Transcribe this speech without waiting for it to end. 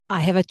I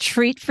have a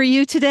treat for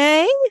you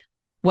today.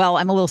 Well,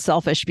 I'm a little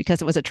selfish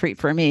because it was a treat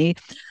for me.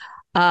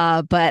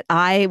 But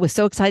I was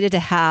so excited to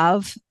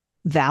have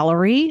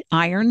Valerie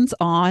Irons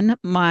on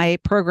my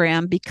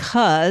program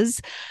because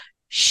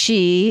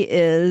she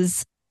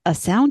is a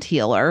sound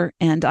healer,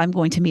 and I'm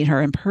going to meet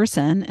her in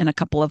person in a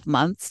couple of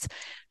months.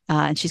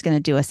 And she's going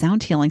to do a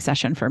sound healing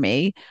session for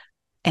me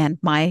and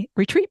my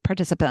retreat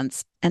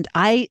participants. And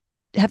I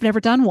have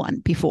never done one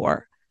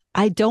before.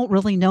 I don't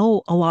really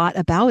know a lot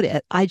about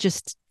it. I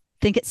just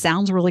think it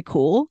sounds really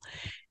cool.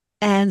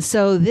 And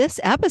so this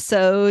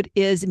episode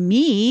is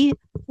me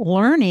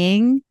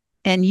learning,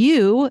 and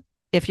you,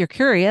 if you're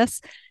curious,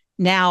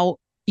 now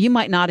you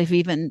might not have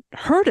even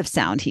heard of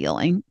sound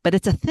healing, but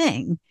it's a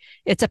thing.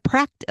 It's a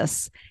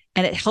practice,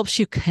 and it helps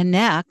you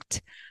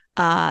connect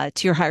to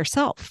your higher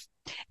self.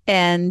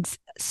 And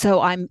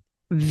so I'm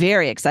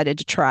very excited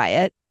to try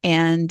it.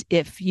 And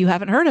if you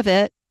haven't heard of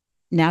it,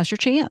 now's your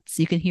chance.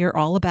 You can hear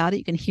all about it.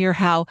 You can hear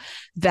how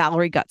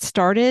Valerie got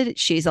started.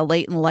 She's a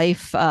late in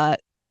life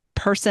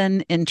person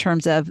in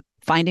terms of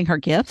finding her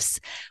gifts,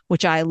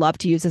 which I love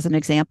to use as an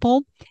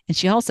example. And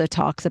she also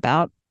talks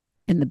about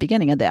in the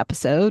beginning of the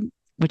episode,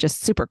 which is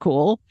super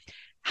cool,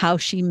 how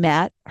she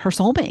met her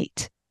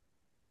soulmate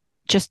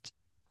just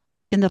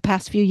in the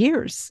past few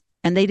years.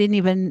 And they didn't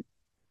even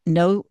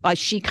know,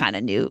 she kind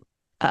of knew.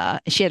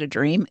 She had a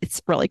dream. It's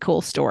a really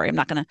cool story. I'm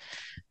not going to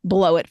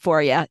blow it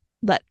for you.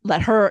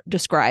 Let her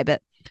describe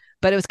it.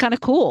 But it was kind of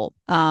cool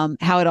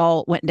how it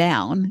all went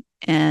down,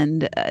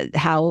 and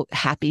how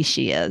happy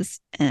she is.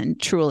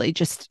 And truly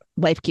just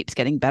life keeps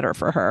getting better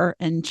for her.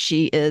 And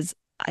she is,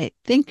 I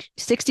think,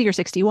 60 or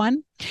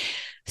 61.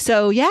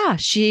 So yeah,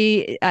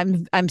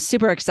 I'm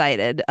super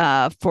excited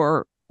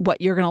for what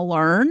you're going to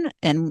learn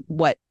and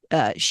what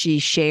she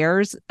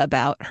shares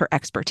about her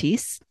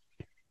expertise,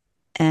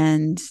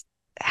 and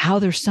how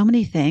there's so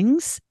many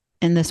things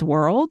in this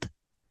world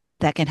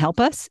that can help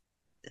us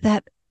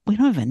that we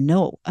don't even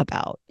know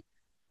about.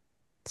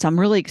 So I'm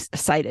really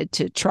excited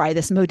to try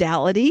this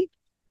modality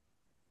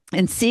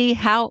and see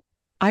how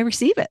I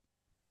receive it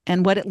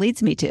and what it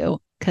leads me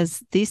to.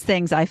 Because these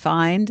things I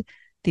find,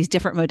 these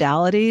different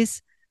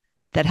modalities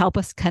that help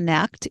us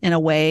connect in a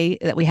way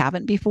that we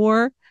haven't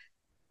before,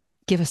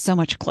 give us so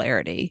much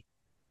clarity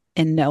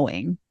in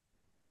knowing.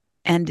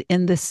 And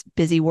in this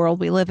busy world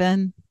we live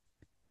in,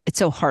 it's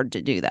so hard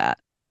to do that.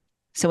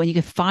 So when you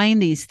can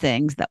find these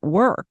things that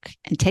work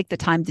and take the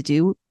time to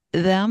do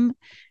them,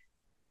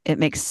 it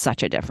makes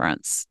such a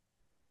difference.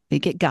 We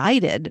get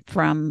guided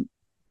from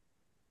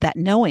that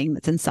knowing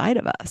that's inside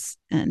of us.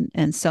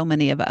 And so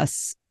many of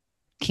us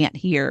can't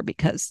hear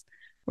because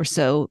we're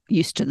so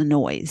used to the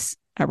noise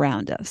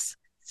around us.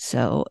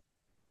 So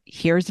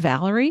here's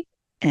Valerie,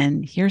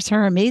 and here's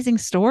her amazing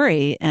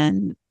story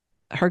and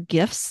her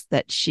gifts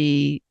that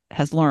she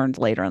has learned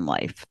later in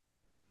life.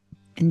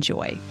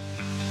 Enjoy.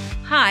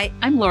 Hi,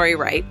 I'm Lori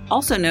Wright,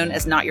 also known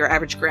as Not Your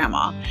Average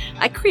Grandma.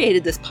 I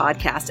created this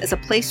podcast as a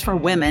place for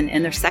women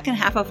in their second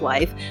half of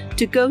life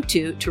to go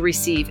to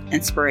receive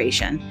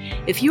inspiration.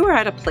 If you are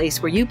at a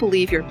place where you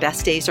believe your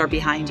best days are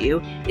behind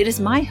you, it is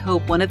my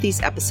hope one of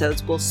these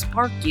episodes will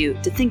spark you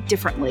to think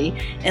differently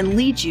and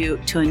lead you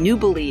to a new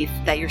belief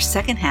that your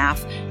second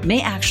half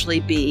may actually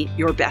be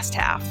your best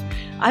half.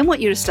 I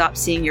want you to stop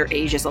seeing your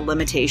age as a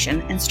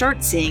limitation and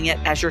start seeing it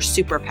as your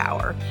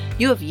superpower.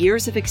 You have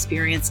years of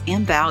experience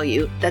and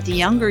value that the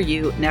younger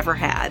you never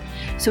had.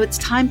 So it's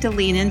time to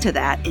lean into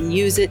that and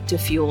use it to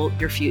fuel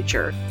your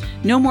future.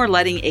 No more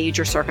letting age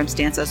or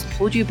circumstances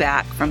hold you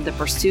back from the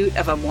pursuit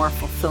of a more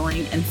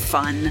fulfilling and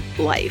fun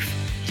life.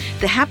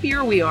 The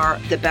happier we are,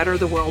 the better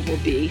the world will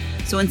be.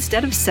 So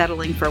instead of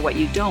settling for what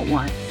you don't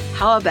want,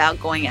 how about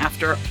going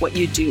after what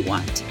you do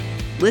want?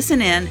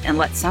 Listen in and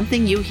let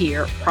something you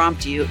hear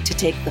prompt you to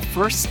take the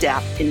first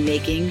step in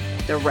making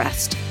the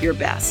rest your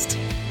best.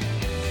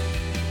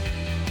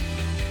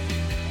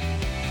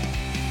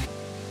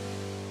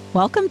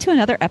 Welcome to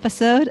another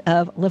episode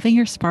of Living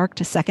Your Spark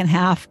to Second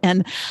Half.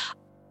 And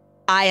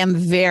I am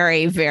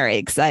very, very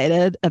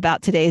excited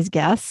about today's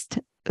guest,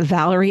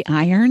 Valerie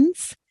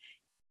Irons.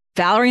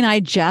 Valerie and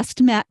I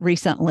just met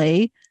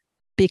recently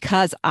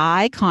because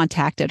I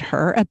contacted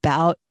her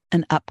about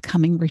an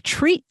upcoming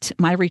retreat,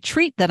 my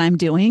retreat that I'm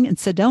doing in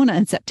Sedona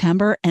in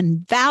September.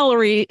 And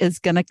Valerie is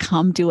going to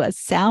come do a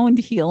sound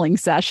healing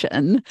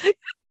session.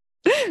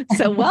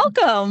 So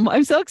welcome.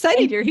 I'm so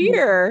excited you're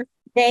here.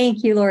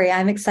 Thank you, Lori.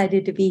 I'm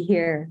excited to be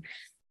here.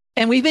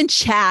 And we've been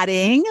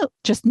chatting,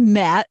 just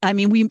met. I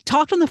mean, we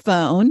talked on the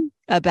phone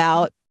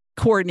about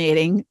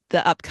coordinating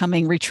the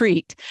upcoming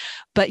retreat.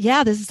 But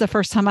yeah, this is the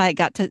first time I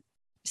got to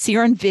see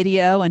her on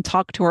video and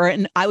talk to her.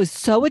 And I was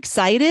so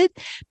excited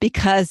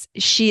because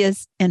she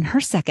is in her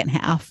second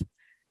half.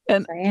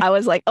 And I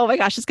was like, oh my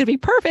gosh, it's going to be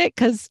perfect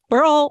because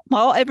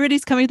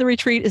everybody's coming to the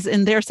retreat is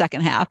in their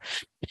second half.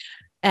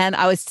 And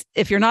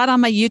if you're not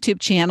on my YouTube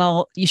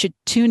channel, you should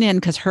tune in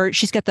because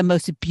she's got the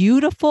most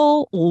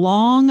beautiful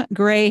long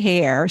gray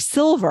hair,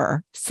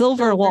 silver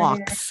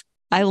locks.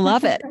 I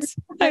love it.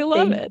 I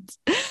love Thank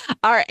it.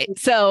 All right.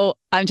 So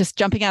I'm just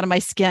jumping out of my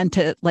skin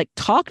to like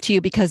talk to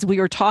you because we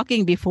were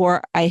talking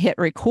before I hit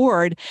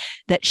record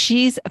that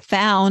she's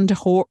found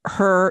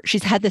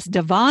she's had this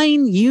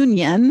divine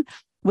union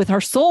with her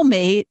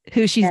soulmate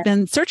who she's you.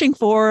 been searching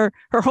for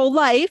her whole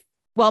life.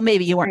 Well,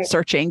 maybe you weren't Right.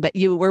 searching, but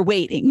you were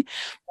waiting.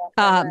 Yes,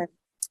 I Um, was.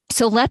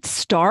 so let's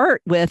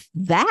start with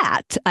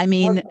that. I Oh,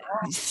 mean,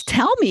 gosh.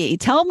 tell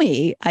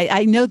me.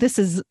 I know this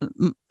is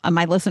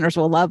my listeners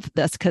will love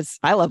this because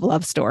I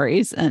love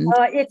stories and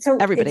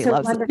everybody It's a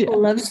loves it. Yeah.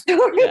 wonderful love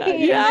story. Yeah. It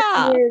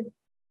Yeah. really is.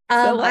 So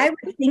I let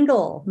was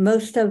single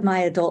most of my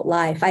adult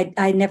life.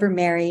 I never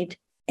married,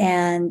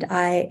 and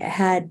I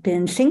had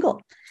been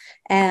single.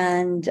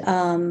 And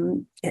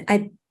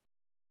I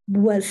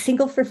was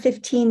single for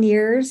 15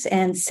 years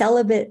and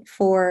celibate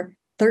for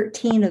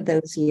 13 of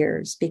those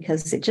years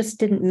because it just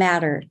didn't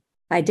matter.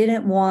 I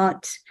didn't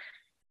want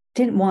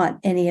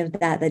any of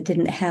that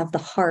didn't have the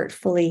heart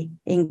fully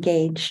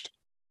engaged.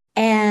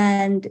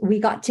 And we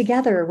got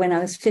together when I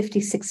was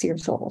 56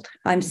 years old.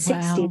 I'm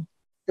 60. wow.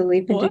 So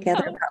we've been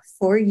together Wow. about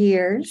 4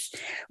 years.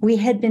 We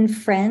had been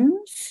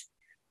friends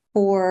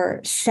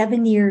for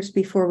 7 years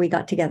before we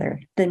got together.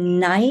 The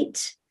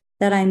night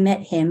that I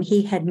met him,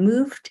 he had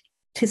moved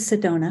to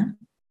Sedona.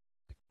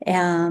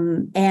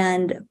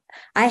 And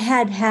I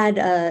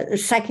had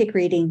psychic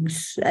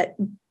readings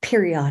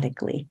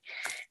periodically.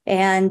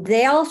 And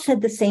they all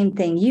said the same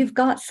thing. You've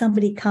got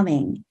somebody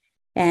coming.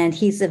 And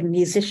he's a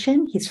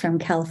musician. He's from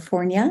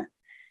California.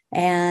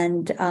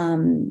 And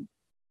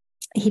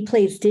he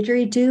plays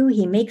didgeridoo.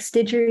 He makes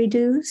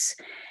didgeridoos.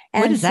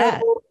 What And is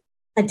that? so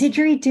a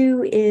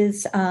didgeridoo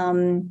is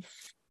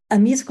a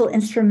musical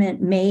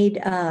instrument made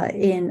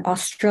in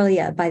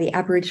Australia by the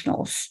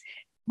Aboriginals.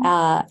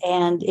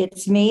 And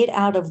it's made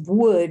out of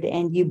wood,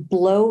 and you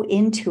blow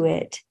into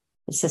it.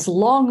 It's this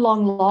long,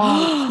 long,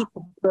 long piece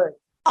of wood.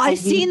 I've And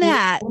seen you,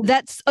 that.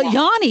 That's yeah.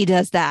 Yanni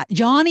does that.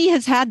 Yanni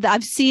has had,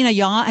 I've seen a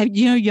Yanni,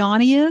 you know,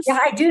 Yanni Yeah, is,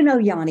 I do know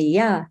Yanni.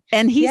 Yeah.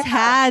 and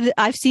Yeah.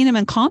 I've seen him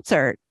in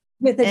concert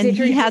With a and he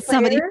didgeridoo has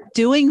somebody player.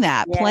 doing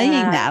that, playing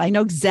Yeah. that. I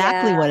know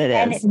exactly Yeah. what it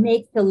And it is.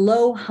 makes a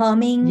low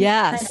humming,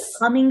 kind of Yes.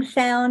 humming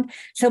sound.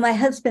 So my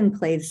husband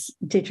plays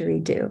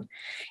didgeridoo.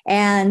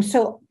 And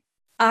so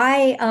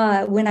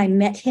when I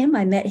met him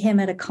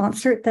at a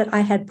concert that I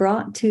had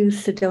brought to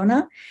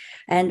Sedona.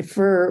 And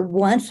for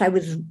once I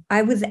was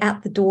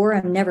at the door.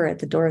 I'm never at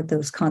the door at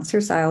those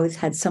concerts. I always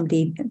had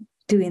somebody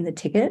doing the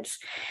tickets.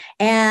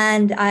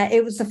 And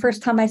it was the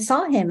first time I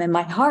saw him, and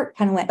my heart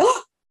kind of went,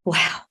 oh,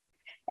 wow.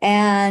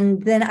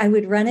 And then I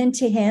would run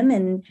into him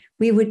and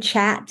we would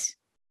chat.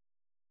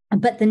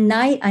 But the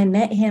night I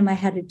met him, I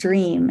had a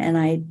dream, and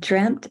I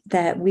dreamt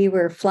that we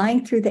were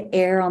flying through the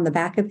air on the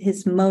back of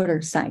his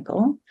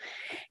motorcycle,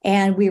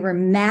 and we were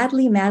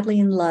madly, madly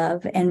in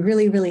love and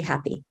really, really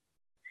happy.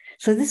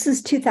 So this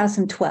is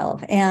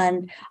 2012.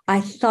 And I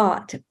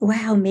thought,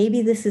 wow,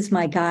 maybe this is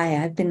my guy.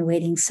 I've been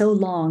waiting so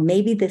long.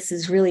 Maybe this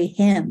is really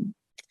him.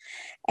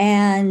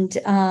 And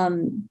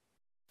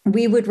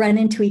we would run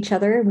into each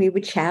other. We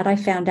would chat. I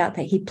found out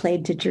that he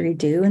played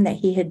didgeridoo and that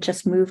he had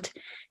just moved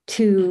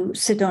to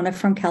Sedona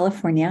from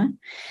California.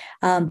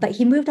 But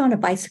he moved on a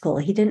bicycle.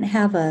 He didn't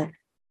have a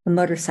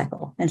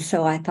motorcycle. And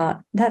so I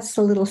thought, that's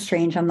a little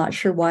strange. I'm not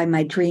sure why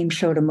my dream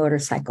showed a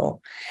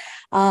motorcycle.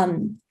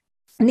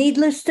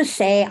 Needless to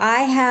say,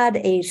 I had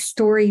a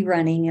story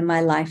running in my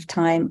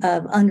lifetime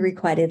of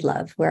unrequited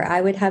love, where I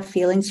would have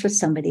feelings for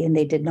somebody and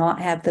they did not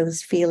have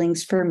those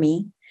feelings for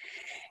me.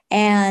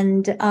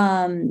 And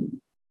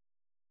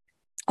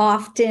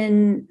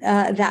often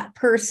that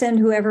person,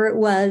 whoever it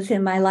was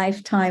in my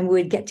lifetime,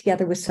 would get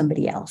together with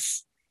somebody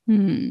else.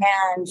 Hmm.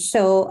 And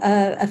so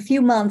a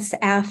few months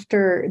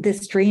after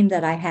this dream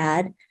that I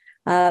had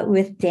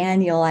with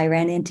Daniel, I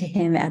ran into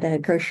him at a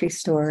grocery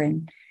store,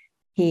 and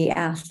he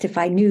asked if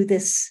I knew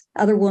this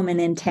other woman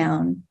in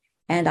town.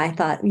 And I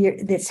thought,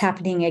 it's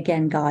happening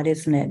again, God,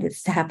 isn't it?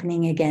 It's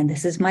happening again.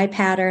 This is my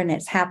pattern.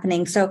 It's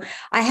happening. So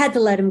I had to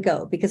let him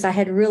go because I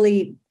had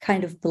really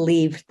kind of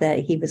believed that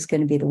he was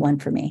going to be the one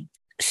for me.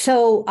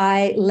 So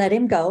I let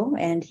him go,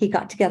 and he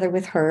got together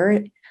with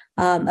her.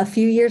 A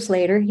few years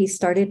later, he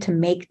started to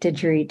make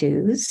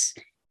didgeridoos,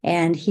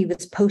 and he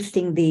was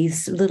posting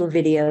these little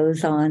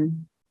videos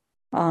on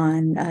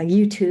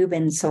YouTube.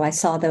 And so I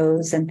saw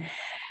those. And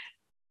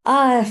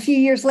a few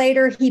years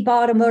later, he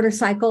bought a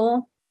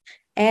motorcycle,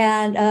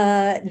 and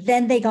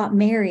then they got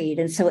married.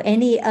 And so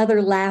any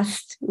other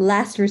last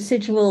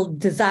residual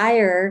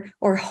desire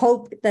or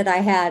hope that I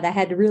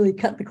had to really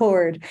cut the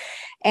cord.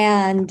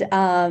 And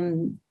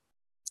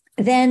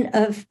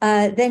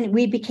then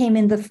we became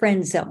in the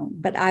friend zone,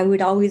 but I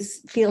would always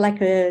feel like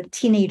a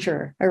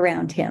teenager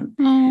around him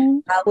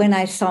Oh. when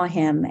I saw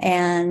him.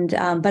 And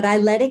but I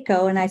let it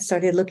go, and I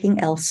started looking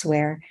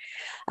elsewhere.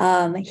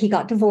 He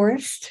got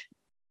divorced.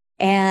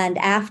 And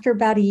after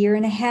about a year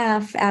and a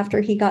half after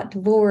he got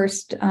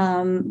divorced,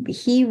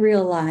 he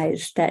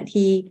realized that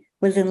he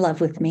was in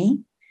love with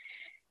me.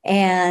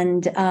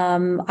 And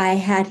I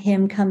had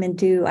him come and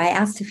I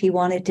asked if he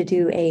wanted to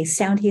do a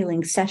sound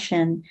healing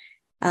session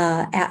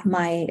at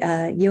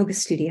my yoga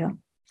studio.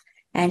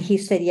 And he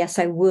said, yes,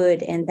 I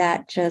would. And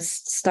that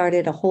just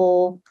started a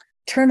whole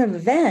turn of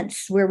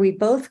events where we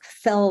both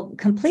fell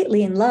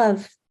completely in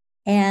love.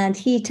 And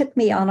he took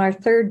me on our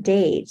third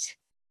date.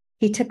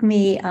 He took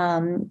me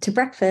to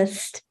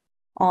breakfast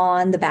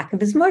on the back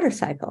of his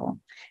motorcycle.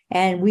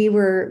 And we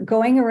were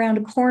going around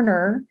a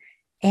corner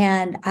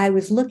and I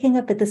was looking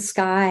up at the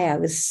sky. I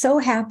was so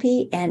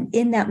happy. And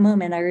in that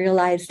moment, I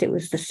realized it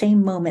was the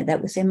same moment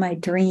that was in my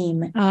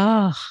dream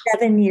Oh,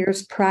 7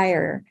 years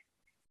prior.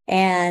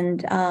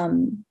 And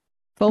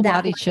full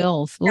that body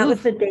chills. that Ooh.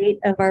 was the date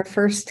of our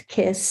first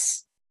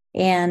kiss.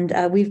 And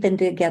we've been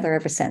together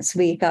ever since.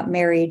 We got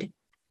married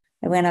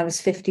when I was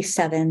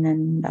 57,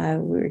 and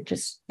we were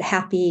just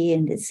happy,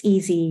 and it's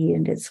easy,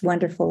 and it's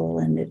wonderful,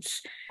 and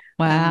it's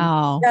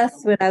Wow.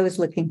 just what I was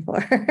looking for.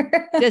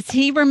 Does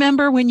he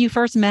remember when you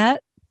first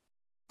met?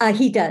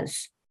 He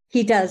does.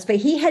 He does. But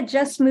he had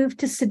just moved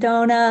to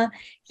Sedona.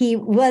 He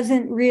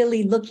wasn't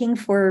really looking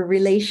for a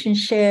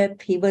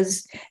relationship. He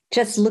was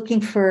just looking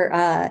for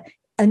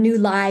a new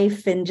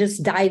life and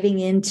just diving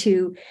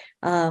into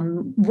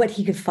what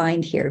he could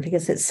find here,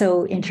 because it's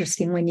so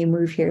interesting when you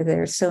move here.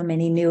 There are so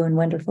many new and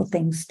wonderful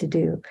things to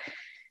do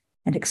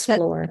and That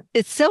explore.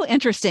 it's so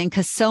interesting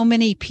because so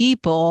many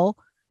people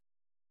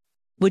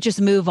would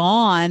just move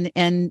on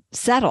and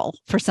settle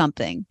for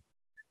something.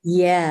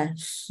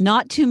 Yes.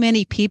 Not too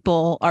many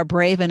people are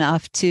brave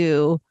enough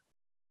to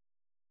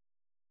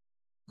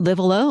live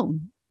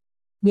alone,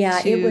 Yeah,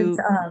 it was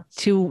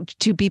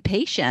to be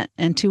patient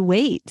and to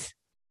wait.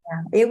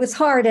 it was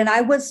hard, and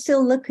I was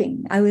still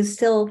looking. I was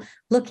still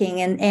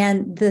looking,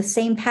 and the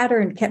same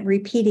pattern kept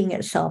repeating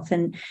itself,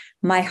 and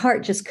my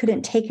heart just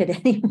couldn't take it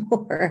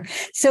anymore.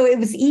 So it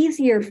was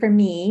easier for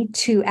me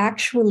to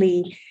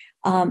actually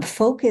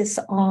focus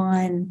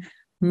on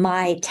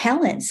my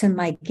talents and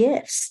my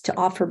gifts to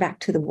offer back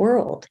to the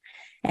world,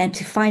 and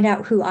to find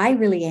out who I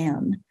really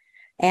am.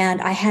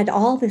 And I had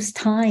all this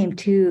time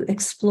to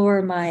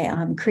explore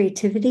my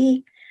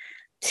creativity,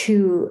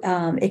 to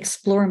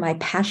explore my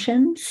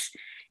passions,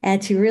 and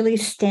to really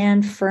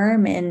stand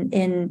firm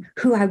in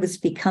who I was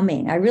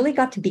becoming. I really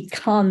got to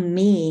become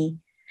me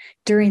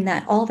during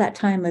all that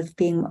time of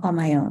being on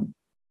my own.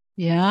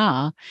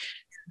 Yeah.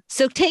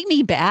 So take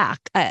me back.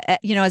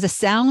 As a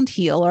sound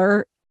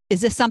healer,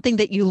 is this something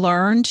that you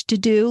learned to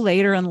do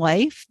later in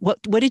life?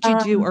 What did you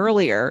do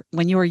earlier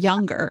when you were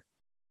younger?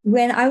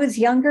 When I was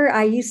younger,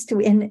 I used to,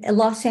 in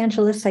Los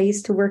Angeles, I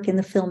used to work in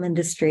the film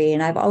industry,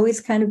 and I've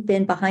always kind of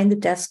been behind the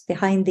desk,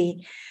 behind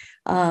the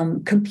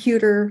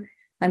computer.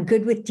 I'm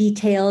good with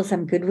details.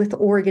 I'm good with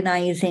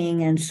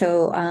organizing. And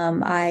so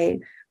I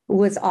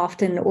was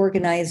often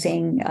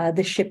organizing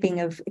the shipping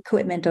of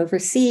equipment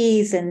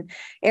overseas, and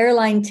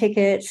airline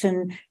tickets,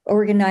 and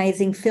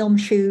organizing film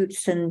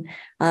shoots, and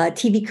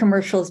TV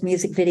commercials,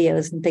 music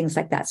videos, and things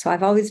like that. So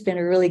I've always been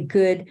really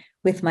good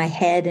with my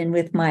head and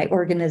with my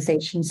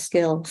organization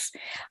skills.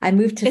 I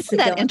moved to Isn't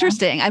that Sedona.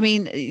 interesting? I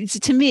mean,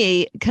 to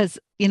me, because,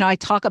 I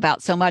talk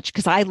about so much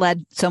because I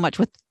led so much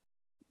with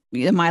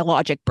my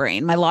logic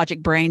brain. My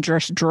logic brain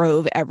just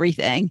drove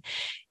everything.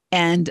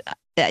 And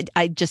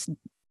I just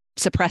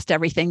suppressed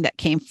everything that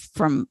came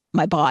from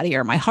my body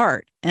or my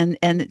heart. And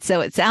so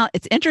it's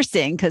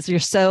interesting because you're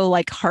so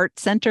like heart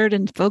centered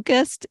and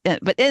focused.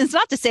 But it's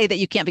not to say that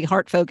you can't be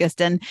heart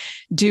focused and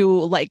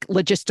do like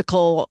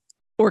logistical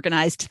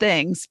organized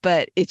things,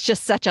 but it's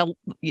just such a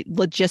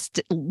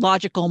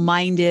logical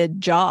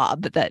minded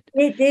job that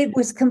It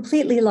was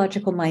completely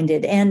logical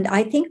minded. And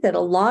I think that a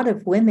lot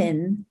of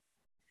women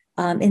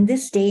in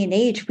this day and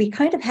age, we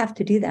kind of have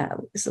to do that.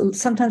 So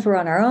sometimes we're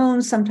on our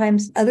own,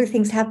 sometimes other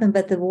things happen,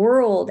 but the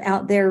world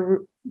out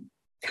there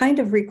kind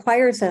of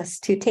requires us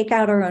to take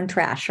out our own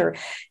trash, or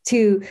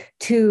to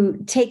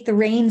take the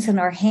reins in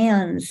our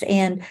hands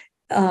and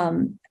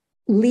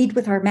lead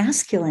with our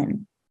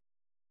masculine.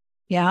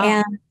 yeah.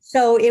 And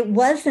so it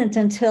wasn't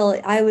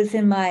until I was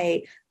in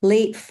my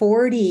late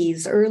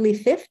 40s, early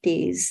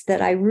 50s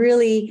that I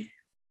really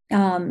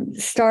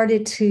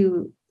started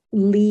to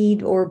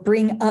lead or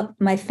bring up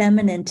my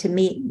feminine to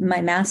meet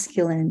my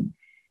masculine,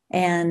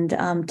 and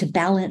to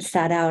balance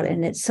that out.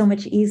 And it's so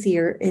much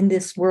easier in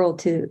this world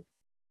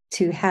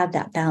to have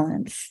that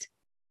balanced.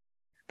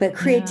 But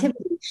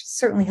creativity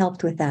certainly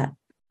helped with that.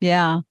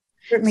 Yeah.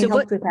 Certainly So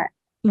helped with that.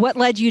 what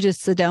led you to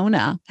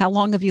Sedona? How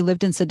long have you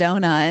lived in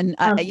Sedona?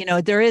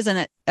 And there is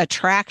an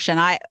attraction.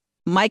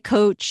 My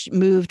coach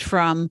moved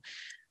from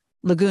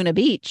Laguna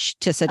Beach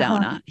to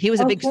Sedona. He was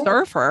a big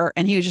surfer,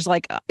 and he was just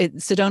like,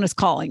 Sedona's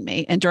calling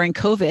me. And during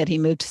COVID, he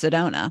moved to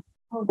Sedona.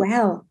 Oh,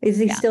 wow. Is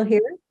he still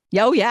here?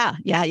 Oh, yeah.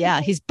 Yeah.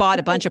 Yeah. He's bought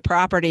a bunch of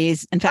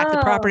properties. In fact, the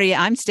property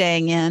I'm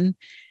staying in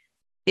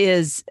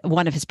is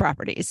one of his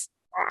properties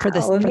for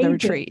the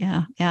retreat.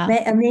 Yeah. Yeah.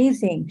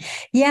 Amazing.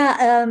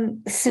 Yeah.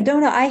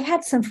 Sedona, I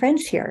had some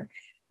friends here.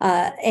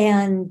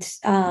 And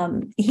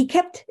he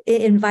kept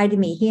inviting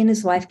me. He and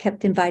his wife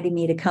kept inviting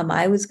me to come.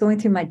 I was going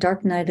through my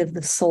dark night of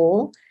the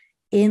soul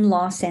in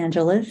Los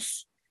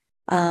Angeles.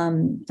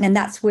 And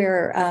that's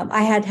where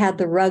I had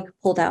the rug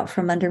pulled out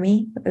from under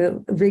me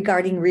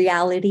regarding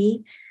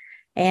reality.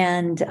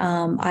 And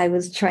I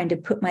was trying to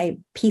put my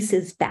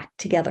pieces back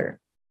together.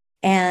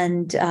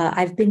 And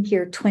I've been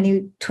here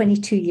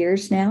 22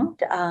 years now.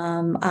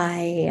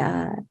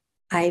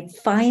 I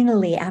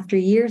finally, after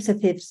years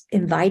of his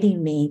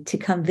inviting me to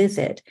come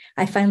visit,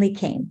 I finally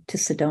came to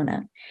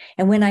Sedona.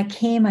 And when I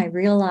came, I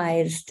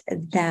realized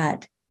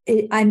that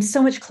I'm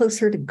so much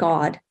closer to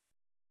God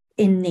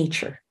in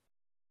nature.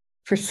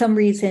 For some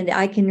reason,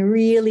 I can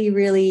really,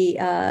 really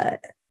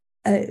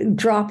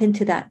drop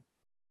into that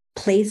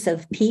place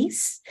of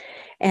peace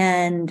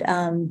and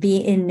be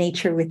in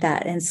nature with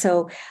that. And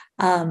so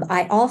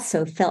I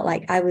also felt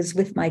like I was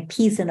with my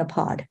peas in a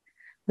pod.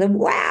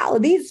 Wow,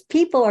 these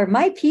people are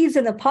my peas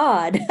in a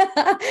pod.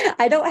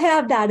 I don't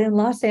have that in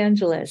Los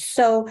Angeles.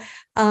 So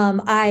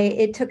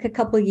it took a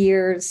couple of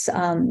years.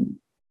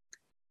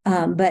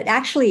 But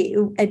actually,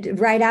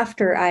 right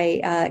after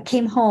I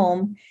came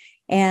home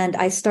and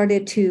I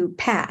started to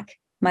pack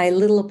my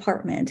little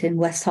apartment in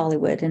West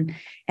Hollywood, and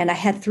I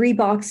had 3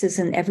 boxes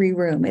in every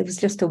room. It was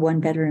just a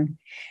 1-bedroom,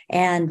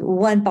 and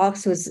one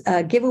box was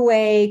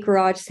giveaway,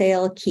 garage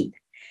sale, keep.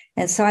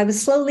 And so I was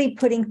slowly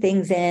putting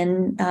things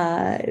in,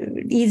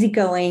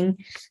 easygoing.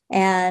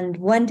 And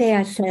one day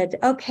I said,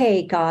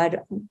 okay,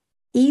 God,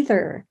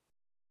 either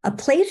a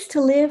place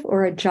to live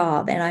or a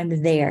job, and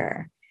I'm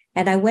there.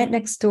 And I went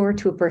next door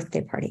to a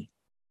birthday party,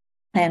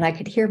 and I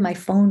could hear my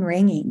phone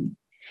ringing.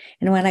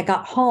 And when I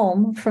got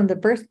home from the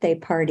birthday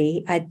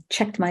party, I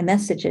checked my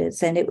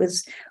messages, and it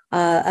was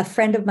a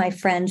friend of my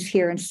friends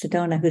here in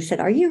Sedona who said,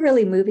 are you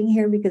really moving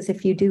here? Because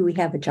if you do, we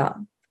have a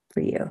job for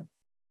you.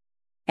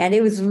 And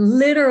it was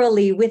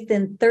literally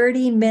within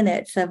 30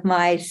 minutes of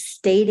my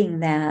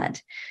stating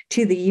that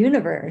to the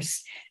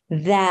universe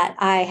that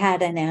I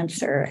had an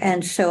answer.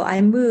 And so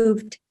I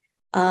moved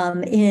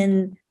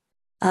in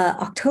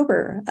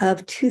October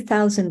of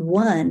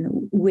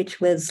 2001, which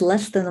was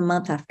less than a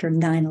month after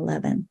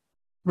 9/11.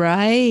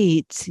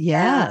 Right.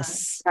 Yeah,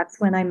 Yes. that's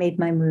when I made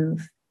my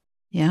move.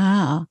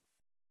 Yeah.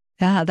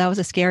 Yeah. That was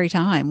a scary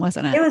time,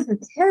 wasn't It it? was a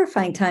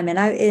terrifying time. And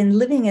in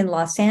living in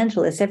Los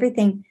Angeles,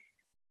 everything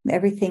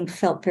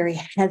felt very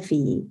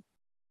heavy.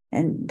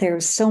 And there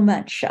was so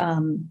much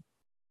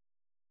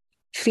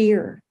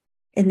fear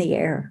in the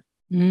air.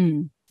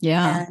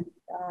 Yeah.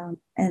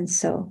 And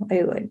so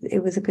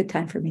it was a good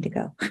time for me to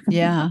go.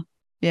 Yeah.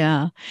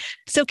 Yeah.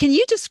 So can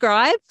you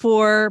describe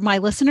for my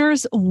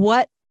listeners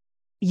what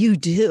you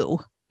do?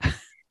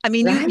 I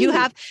mean, Right.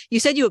 you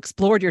said you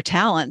explored your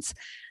talents.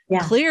 Yeah.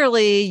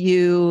 Clearly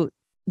you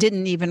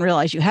didn't even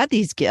realize you had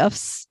these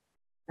gifts.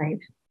 Right.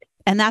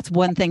 And that's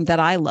one thing that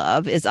I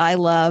love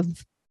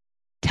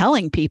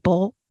telling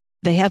people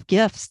they have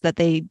gifts that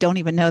they don't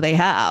even know they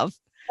have.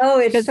 Oh,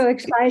 it's so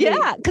exciting.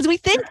 Yeah, because we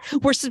think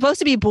we're supposed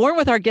to be born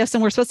with our gifts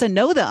and we're supposed to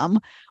know them,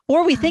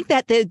 or we think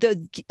that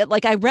the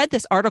like I read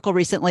this article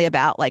recently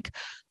about like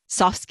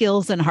soft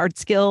skills and hard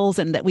skills,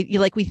 and that we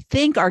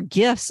think our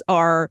gifts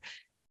are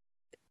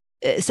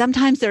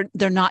sometimes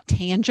they're not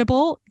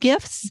tangible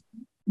gifts,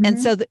 and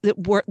so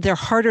they're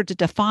harder to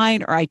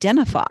define or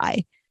identify.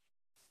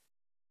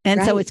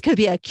 And so it could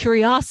be a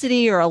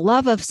curiosity or a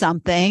love of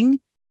something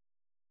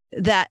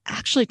that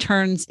actually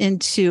turns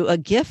into a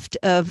gift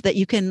of that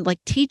you can like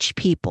teach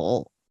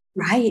people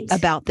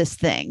about this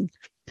thing.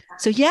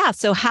 So yeah.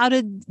 So how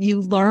did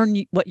you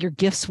learn what your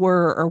gifts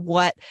were, or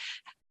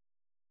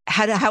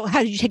how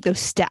did you take those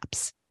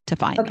steps to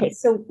find them? Okay.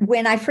 So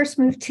when I first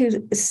moved to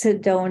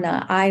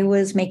Sedona, I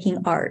was making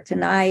art,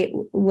 and I'm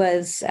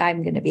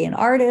going to be an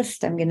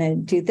artist. I'm going to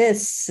do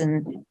this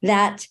and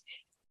that.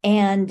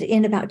 And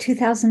in about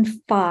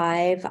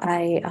 2005,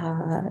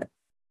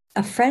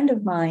 a friend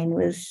of mine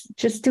was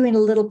just doing a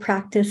little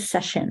practice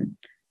session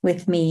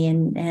with me.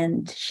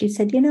 And she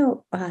said,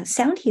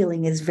 sound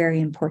healing is very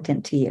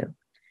important to you.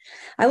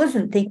 I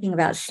wasn't thinking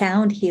about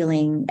sound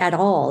healing at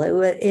all.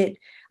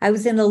 I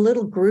was in a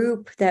little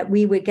group that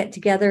we would get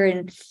together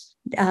and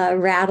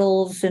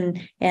rattles and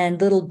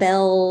little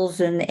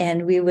bells,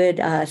 and we would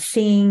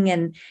sing,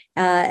 and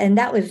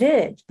that was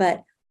it.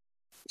 But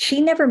she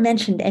never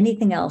mentioned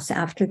anything else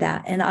after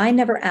that. And I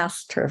never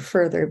asked her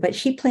further, but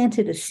she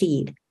planted a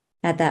seed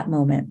at that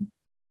moment.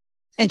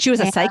 And she was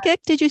a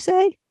psychic, did you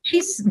say?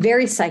 She's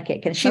very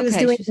psychic, and she was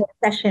doing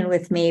a session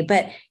with me,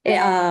 but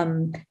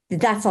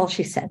that's all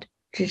she said.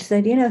 She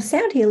said,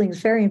 sound healing is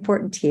very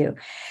important to you.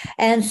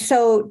 And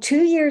so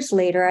 2 years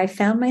later, I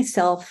found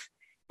myself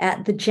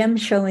at the gem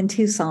show in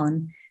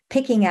Tucson,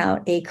 picking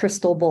out a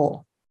crystal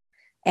bowl.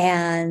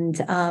 And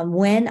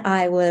when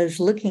I was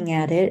looking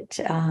at it,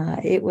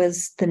 it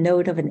was the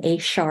note of an A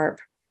sharp.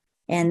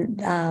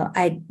 And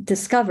I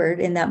discovered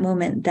in that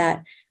moment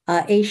that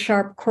A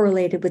sharp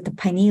correlated with the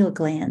pineal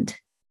gland,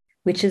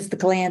 which is the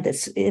gland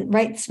that's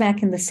right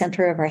smack in the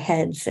center of our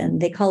heads.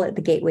 And they call it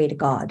the gateway to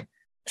God.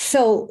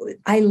 So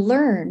I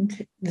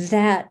learned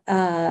that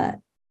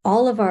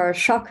all of our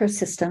chakra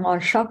system, our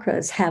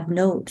chakras have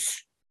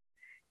notes.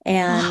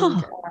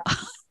 And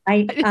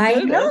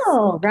I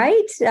know,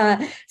 right?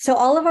 So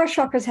all of our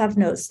chakras have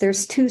notes.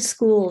 There's 2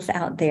 schools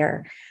out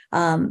there.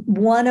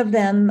 One of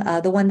them,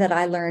 the one that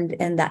I learned,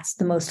 and that's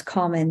the most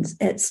common,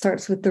 it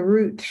starts with the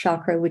root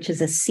chakra, which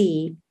is a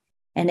C,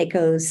 and it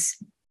goes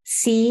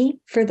C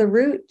for the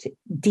root,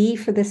 D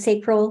for the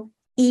sacral,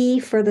 E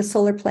for the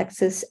solar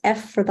plexus,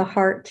 F for the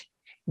heart,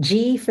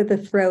 G for the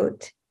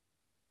throat,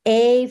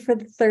 A for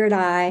the third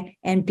eye,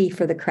 and B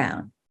for the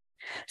crown.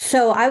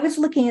 So I was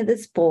looking at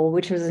this bowl,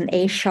 which was an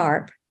A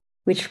sharp,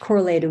 which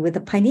correlated with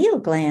the pineal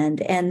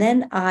gland. And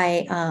then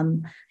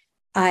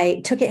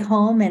I took it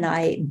home and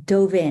I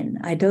dove in.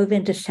 I dove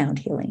into sound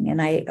healing,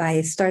 and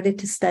I started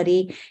to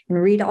study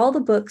and read all the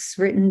books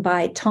written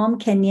by Tom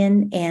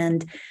Kenyon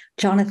and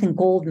Jonathan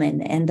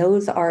Goldman. And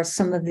those are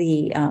some of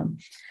the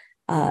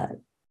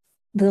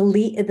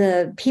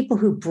people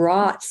who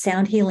brought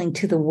sound healing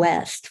to the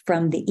West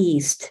from the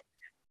East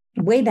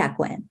way back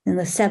when, in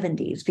the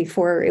 70s,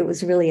 before it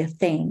was really a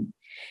thing.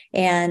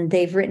 And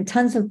they've written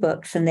tons of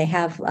books, and they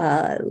have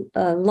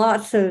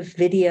lots of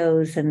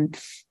videos and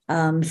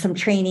some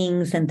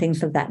trainings and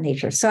things of that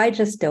nature. So I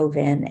just dove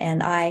in,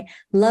 and I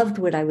loved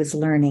what I was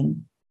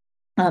learning.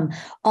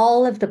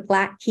 All of the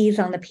black keys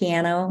on the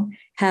piano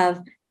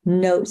have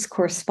notes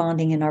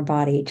corresponding in our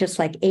body, just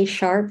like A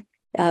sharp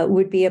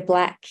would be a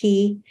black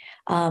key.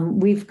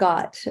 We've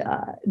got,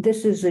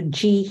 this is a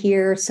G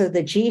here. So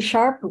the G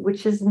sharp,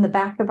 which is in the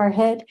back of our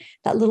head,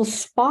 that little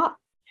spot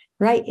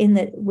right in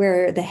the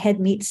where the head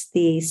meets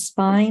the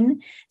spine,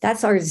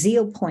 that's our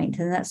zeal point,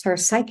 and that's our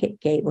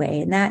psychic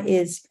gateway, and that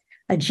is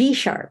a G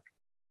sharp.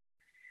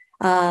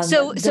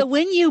 So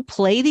when you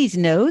play these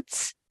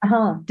notes,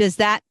 does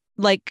that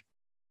like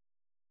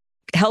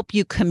help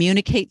you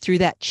communicate through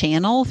that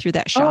channel, through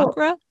that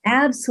chakra? Oh,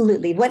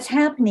 absolutely. What's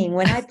happening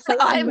when I play?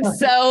 I'm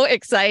so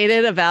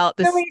excited about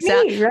this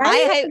sound. Neat,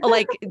 right? I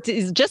like,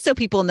 just so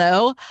people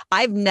know,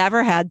 I've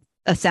never had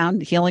a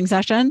sound healing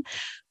session,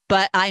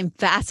 but I'm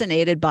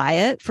fascinated by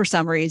it for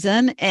some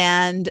reason.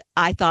 And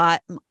I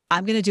thought,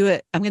 I'm going to do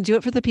it. I'm going to do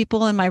it for the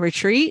people in my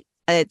retreat.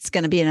 It's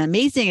going to be an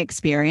amazing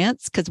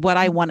experience, because what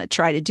I want to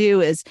try to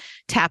do is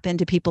tap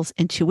into people's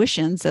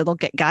intuition so they'll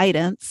get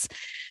guidance.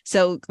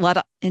 So a lot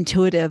of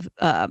intuitive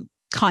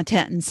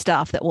content and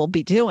stuff that we'll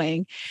be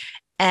doing.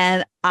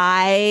 And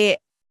I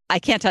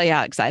can't tell you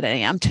how excited I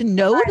am to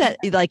know that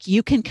like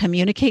you can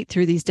communicate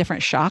through these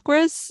different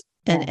chakras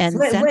and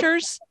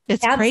centers.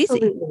 It's absolutely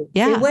crazy.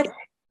 Yeah.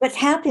 What's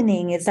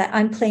happening is that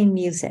I'm playing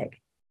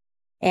music.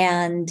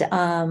 And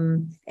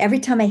every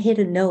time I hit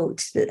a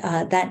note,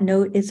 that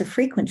note is a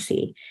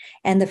frequency.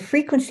 And the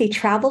frequency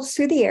travels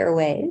through the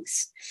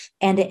airwaves,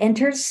 and it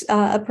enters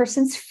a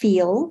person's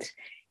field.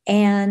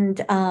 And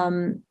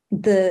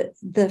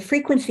the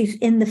frequencies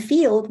in the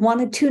field want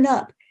to tune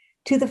up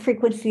to the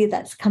frequency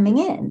that's coming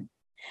in.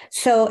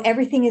 So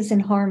everything is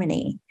in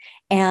harmony.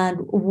 And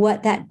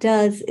what that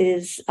does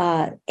is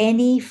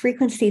any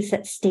frequencies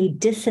that stay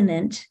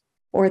dissonant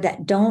or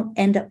that don't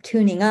end up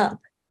tuning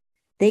up,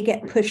 they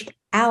get pushed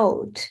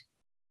out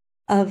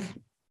of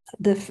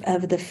the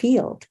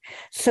field.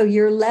 So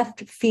you're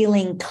left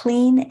feeling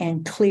clean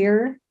and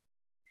clear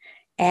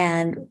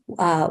and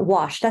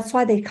washed. That's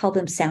why they call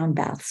them sound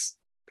baths,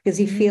 because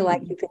you feel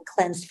like you've been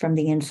cleansed from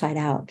the inside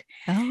out.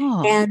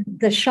 Oh. And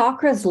the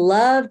chakras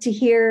love to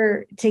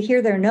hear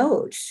their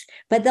notes,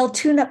 but they'll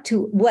tune up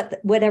to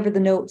whatever the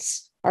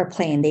notes are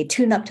playing. They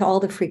tune up to all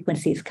the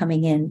frequencies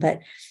coming in, but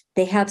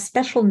they have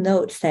special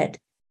notes that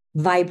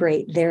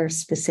vibrate their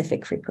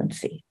specific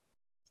frequency.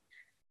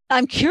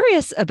 I'm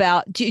curious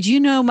about, do you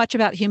know much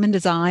about human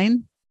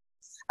design?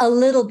 A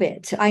little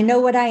bit. I know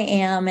what I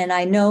am, and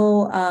I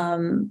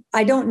know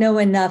I don't know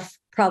enough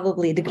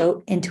probably to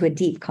go into a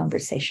deep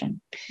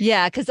conversation.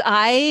 Yeah, because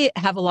I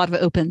have a lot of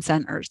open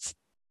centers.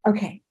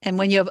 Okay. And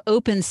when you have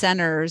open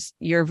centers,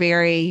 you're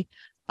very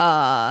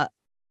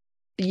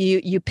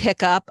you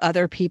pick up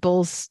other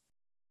people's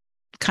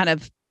kind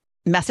of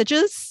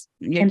messages.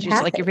 You're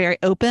just like, you're very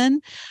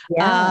open.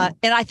 Yeah.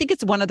 And I think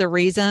it's one of the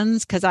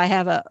reasons, because I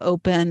have an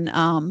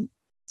open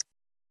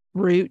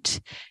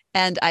root.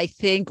 And I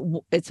think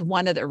it's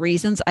one of the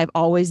reasons I've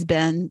always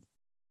been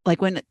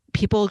like, when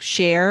people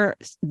share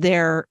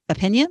their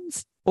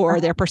opinions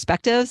or their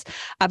perspectives,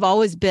 I've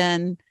always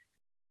been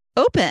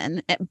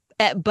open.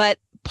 But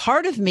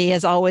part of me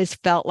has always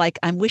felt like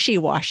I'm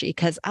wishy-washy,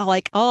 because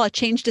I'll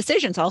change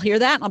decisions. I'll hear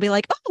that and I'll be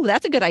like, oh,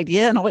 that's a good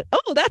idea. And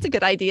oh, that's a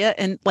good idea.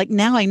 And like,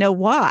 now I know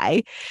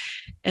why.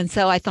 And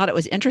so I thought it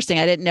was interesting.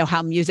 I didn't know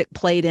how music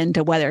played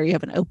into whether you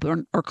have an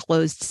open or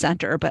closed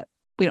center, but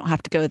we don't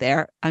have to go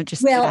there. I'm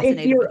just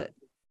fascinated with it.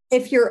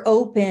 If you're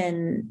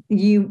open,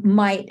 you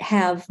might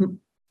have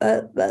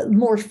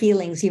more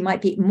feelings. You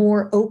might be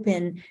more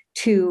open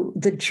to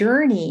the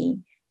journey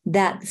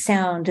that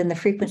sound and the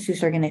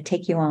frequencies are going to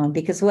take you on,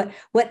 because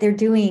what they're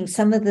doing,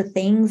 some of the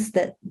things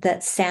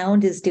that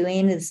sound is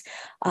doing is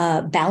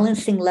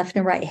balancing left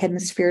and right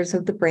hemispheres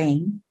of the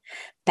brain,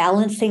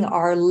 balancing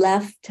our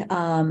left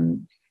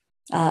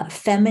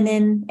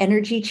feminine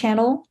energy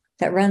channel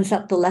that runs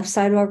up the left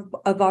side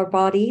of our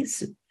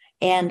bodies,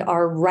 and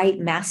our right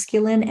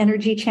masculine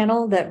energy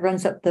channel that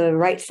runs up the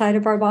right side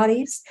of our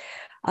bodies.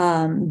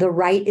 The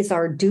right is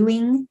our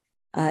doing,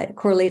 it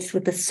correlates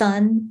with the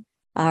sun.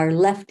 Our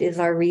left is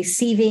our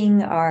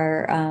receiving,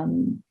 our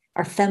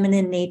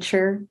feminine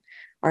nature,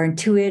 our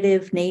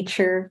intuitive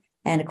nature,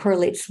 and it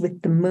correlates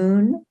with the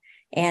moon.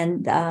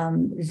 And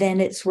then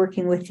it's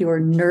working with your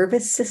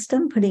nervous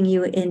system, putting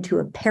you into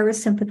a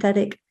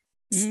parasympathetic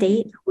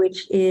state,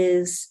 which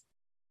is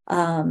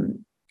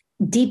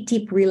deep,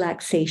 deep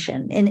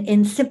relaxation. And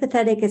in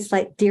sympathetic, it's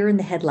like deer in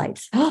the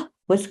headlights.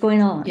 What's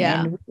going on?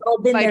 Yeah. And we've all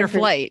been fight there or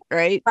flight,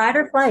 right? fight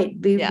or flight.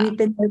 Yeah. We've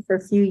been there for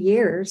a few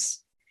years.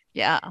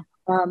 Yeah.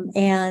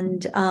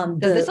 So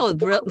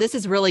this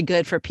is really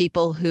good for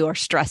people who are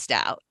stressed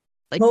out,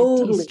 like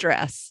totally, to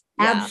de-stress.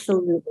 Yeah.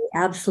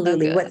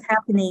 Absolutely. So what's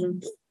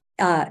happening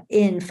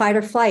in fight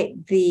or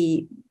flight,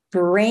 the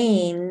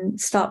brain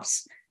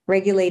stops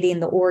regulating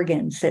the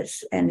organs.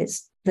 It's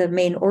the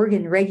main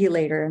organ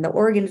regulator, and the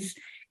organs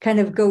kind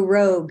of go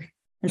rogue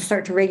and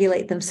start to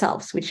regulate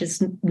themselves, which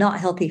is not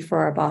healthy for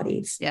our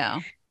bodies.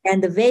 Yeah.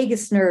 And the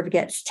vagus nerve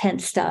gets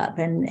tensed up,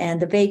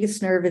 and the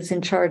vagus nerve is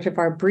in charge of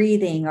our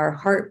breathing, our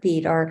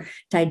heartbeat, our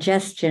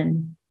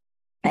digestion.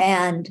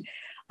 And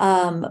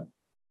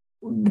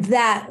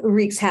that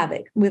wreaks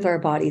havoc with our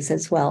bodies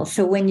as well.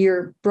 So when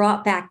you're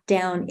brought back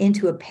down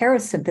into a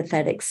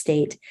parasympathetic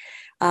state,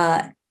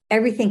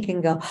 everything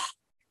can go,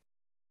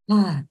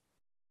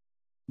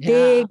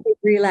 big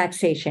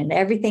relaxation.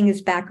 Everything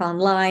is back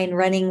online,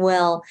 running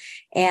well,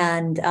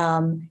 and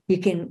you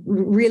can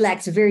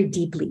relax very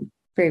deeply,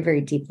 very,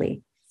 very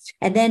deeply.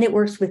 And then it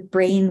works with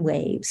brain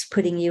waves,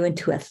 putting you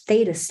into a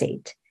theta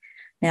state.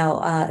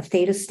 Now,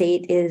 theta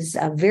state is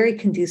very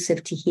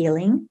conducive to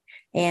healing,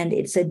 and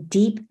it's a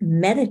deep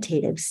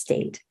meditative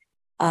state.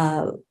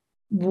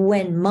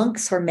 When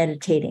monks are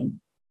meditating,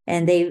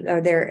 and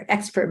they're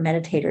expert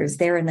meditators,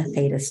 they're in a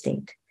theta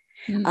state.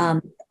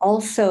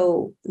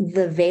 Also,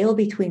 the veil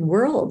between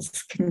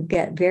worlds can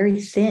get very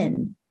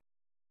thin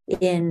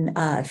in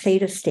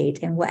theta state.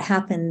 And what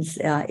happens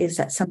is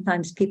that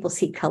sometimes people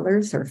see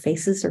colors or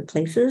faces or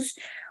places,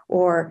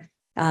 or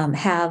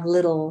have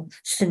little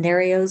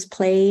scenarios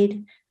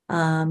played.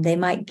 They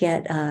might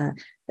get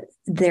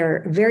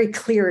their very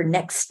clear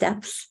next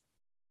steps,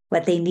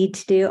 what they need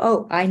to do.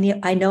 Oh, I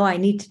know I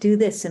need to do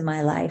this in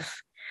my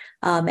life.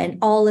 And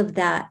all of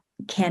that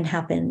can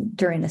happen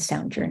during a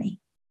sound journey.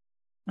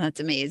 That's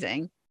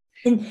amazing.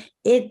 In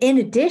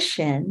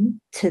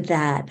addition to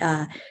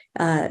that,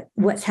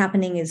 what's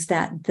happening is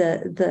that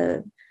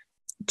the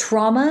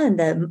trauma and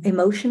the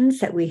emotions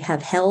that we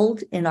have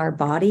held in our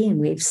body and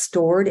we've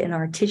stored in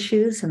our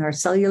tissues and our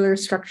cellular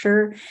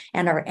structure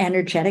and our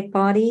energetic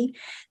body,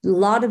 a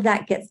lot of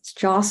that gets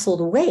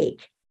jostled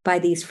awake by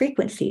these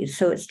frequencies.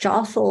 So it's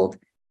jostled,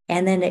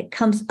 and then it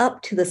comes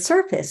up to the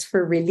surface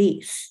for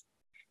release.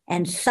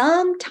 And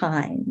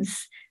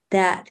sometimes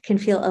that can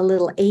feel a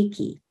little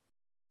achy.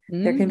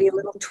 There can be a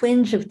little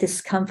twinge of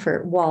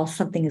discomfort while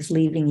something is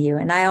leaving you.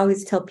 And I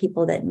always tell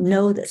people that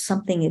know that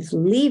something is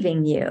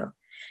leaving you.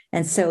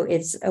 And so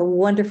it's a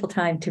wonderful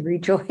time to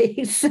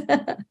rejoice.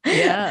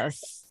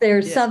 Yes.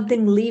 There's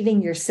something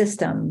leaving your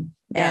system.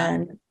 Yeah.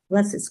 And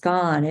once it's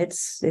gone,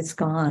 it's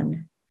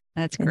gone.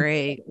 That's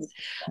great.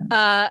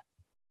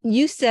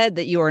 You said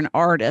that you are an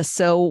artist.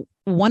 So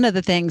one of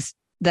the things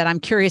that I'm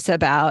curious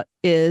about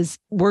is,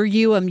 were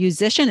you a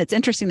musician? It's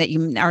interesting that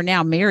you are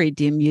now married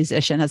to a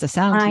musician as a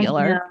sound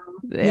healer.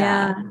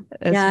 Yeah.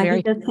 He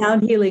does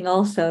sound healing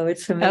also.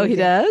 It's amazing. Oh, he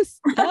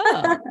does?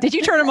 Oh. Did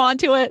you turn him on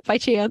to it by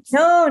chance?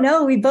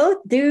 No, we both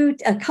do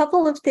a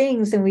couple of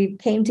things, and we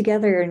came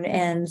together,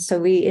 and so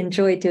we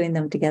enjoy doing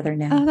them together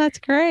now. Oh, that's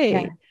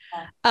great.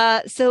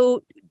 Yeah.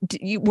 So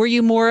were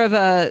you more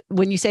of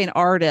when you say an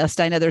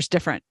artist, I know there's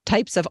different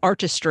types of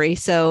artistry.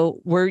 So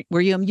were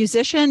you a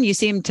musician? You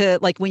seemed to,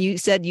 like, when you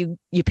said you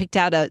picked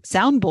out a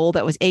sound bowl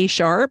that was A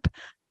sharp.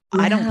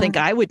 Yeah. I don't think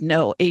I would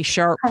know A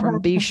sharp from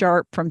B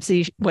sharp from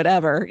C,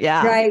 whatever.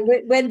 Yeah. Right.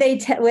 When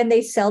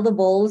they sell the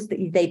bowls,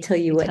 they tell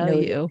you what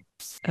note.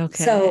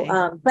 Okay.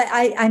 So, but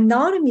I'm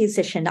not a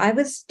musician. I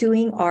was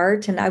doing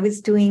art, and I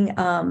was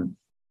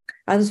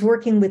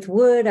working with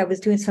wood. I was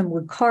doing some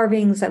wood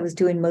carvings. I was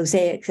doing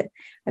mosaics,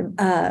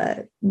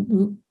 paint,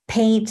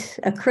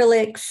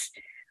 acrylics,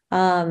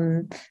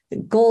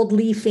 gold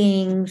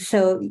leafing.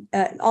 So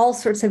all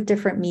sorts of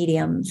different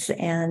mediums.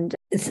 And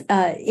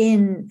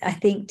in, I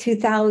think,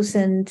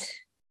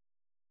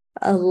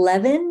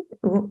 2011,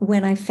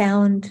 when I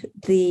found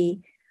the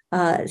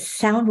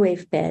sound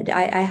wave bed,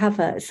 I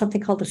have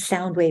something called a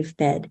sound wave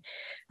bed,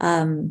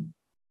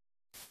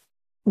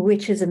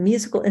 which is a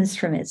musical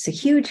instrument. It's a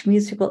huge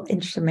musical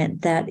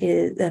instrument that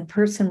a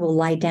person will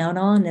lie down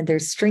on, and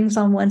there's strings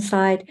on one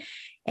side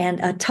and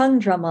a tongue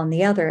drum on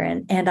the other.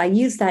 And I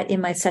use that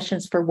in my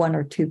sessions for one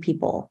or two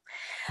people.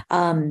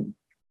 I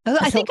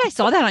think I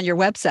saw that on your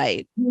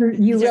website.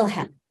 You will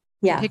have.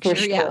 Yeah, picture, for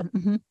sure. Yeah.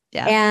 Mm-hmm.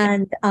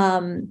 Yeah.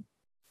 And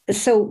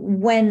so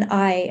when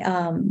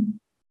I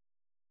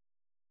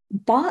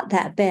bought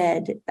that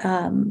bed,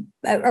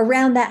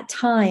 around that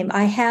time,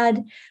 I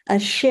had a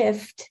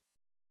shift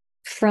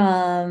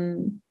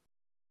from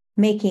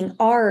making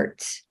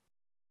art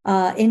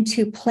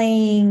into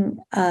playing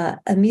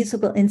a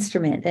musical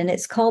instrument, and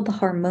it's called the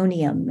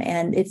harmonium,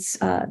 and it's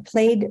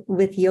played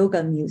with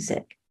yoga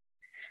music,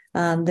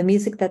 the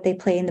music that they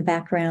play in the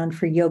background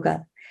for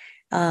yoga.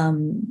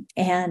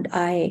 And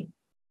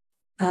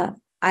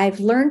I've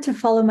learned to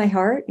follow my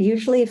heart.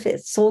 Usually, if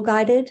it's soul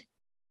guided,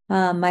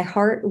 my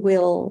heart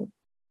will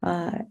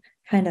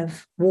kind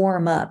of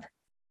warm up,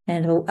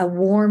 and a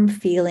warm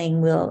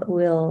feeling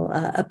will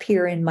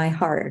appear in my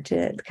heart,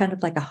 kind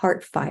of like a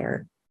heart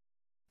fire.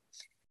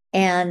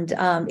 And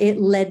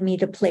it led me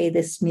to play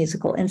this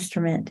musical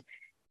instrument.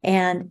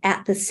 And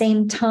at the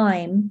same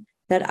time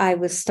that I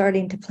was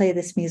starting to play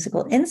this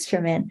musical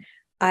instrument,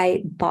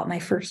 I bought my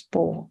first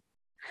bowl.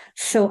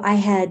 So I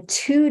had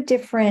two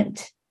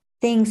different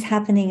things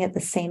happening at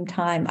the same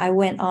time. I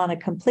went on a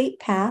complete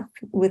path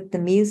with the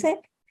music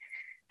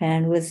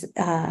and was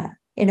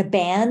in a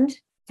band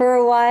for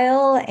a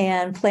while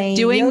and playing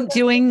doing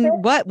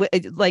what?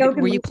 Like, yoga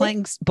were you music.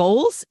 playing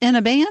bowls in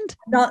a band?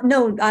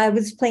 No, I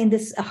was playing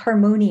this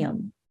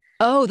harmonium.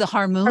 Oh, the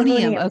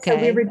harmonium. So we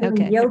Okay. were doing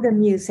Okay. yoga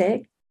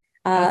music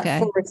Okay.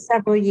 for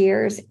several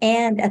years.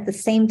 And at the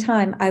same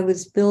time, I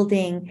was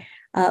building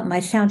my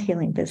sound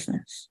healing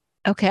business.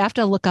 Okay. I have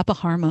to look up a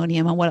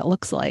harmonium and what it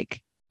looks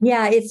like.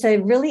 Yeah, it's a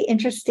really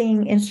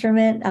interesting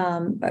instrument.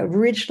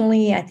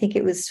 Originally, I think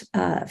it was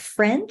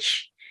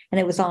French, and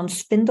it was on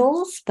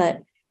spindles,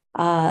 but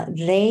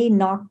they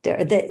knocked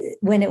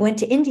when it went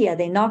to India,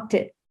 they knocked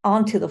it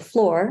onto the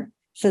floor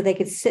so they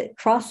could sit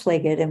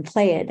cross-legged and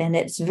play it. And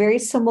it's very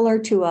similar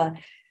to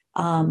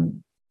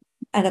an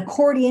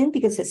accordion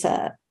because it's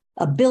a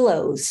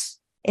billows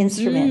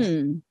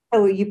instrument.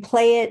 So you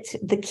play it,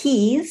 the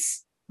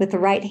keys with the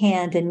right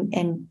hand,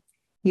 and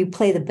you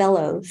play the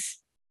bellows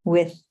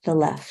with the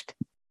left.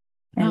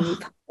 And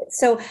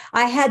so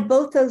I had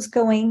both those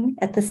going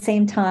at the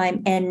same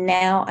time. And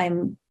now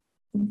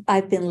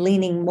I've been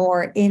leaning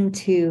more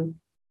into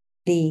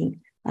the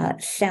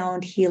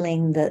sound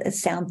healing, the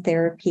sound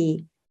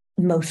therapy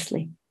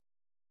mostly.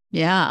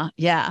 Yeah.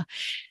 Yeah.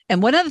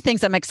 And one of the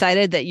things I'm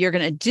excited that you're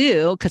going to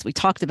do, because we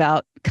talked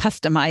about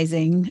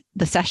customizing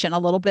the session a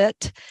little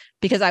bit,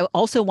 because I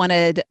also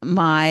wanted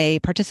my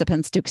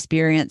participants to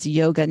experience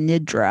yoga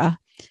nidra.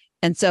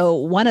 And so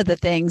one of the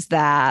things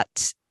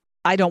that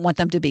I don't want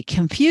them to be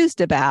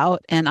confused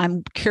about, and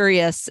I'm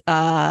curious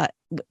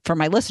for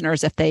my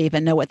listeners if they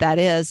even know what that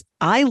is,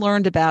 I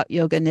learned about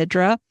yoga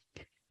nidra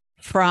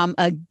from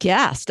a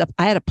guest.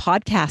 I had a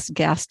podcast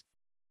guest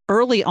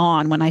early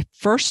on when I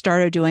first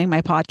started doing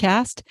my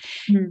podcast,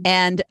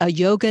 and a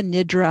yoga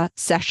nidra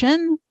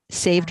session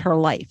saved her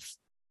life.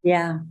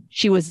 Yeah.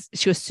 She was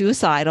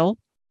suicidal,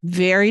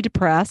 very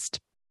depressed.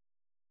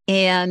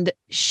 And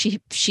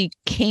she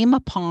came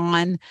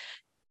upon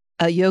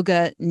a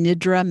yoga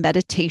nidra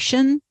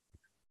meditation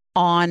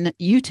on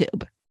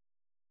YouTube.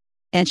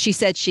 And she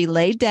said she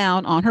laid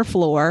down on her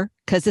floor,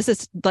 because this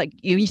is like,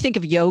 you think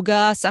of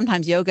yoga,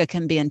 sometimes yoga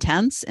can be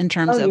intense in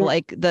terms of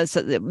like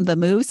the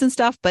moves and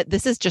stuff, but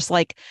this is just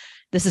like,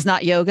 this is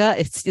not yoga.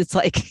 It's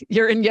like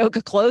you're in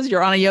yoga clothes,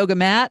 you're on a yoga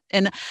mat.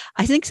 And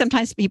I think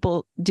sometimes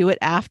people do it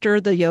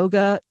after the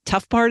yoga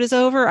tough part is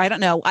over. I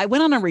don't know. I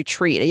went on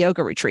a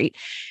yoga retreat,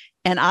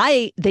 and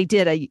they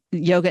did a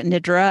yoga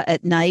nidra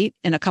at night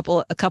in a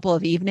couple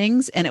of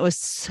evenings, and it was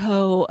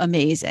so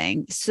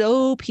amazing,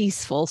 so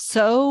peaceful,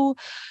 so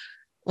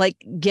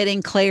like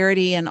getting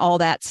clarity and all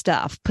that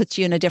stuff, puts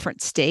you in a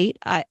different state.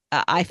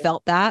 I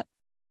felt that.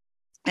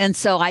 And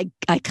so I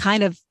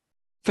kind of,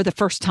 for the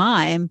first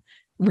time,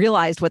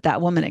 realized what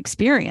that woman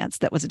experienced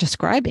that was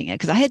describing it,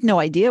 because I had no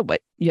idea what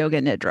yoga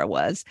nidra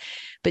was.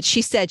 But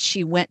she said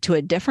she went to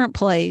a different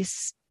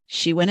place.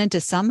 She went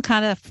into some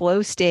kind of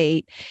flow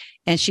state.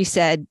 And she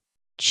said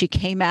she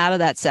came out of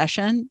that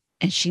session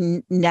and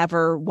she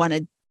never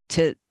wanted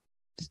to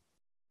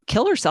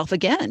kill herself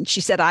again.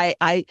 She said,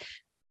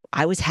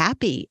 I was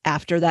happy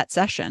after that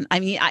session. I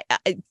mean,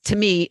 to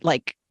me,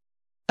 like,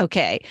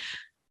 okay,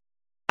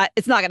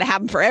 it's not going to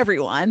happen for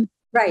everyone.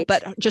 Right.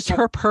 But just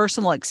her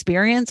personal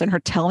experience and her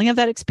telling of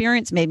that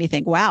experience made me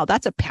think, wow,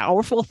 that's a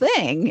powerful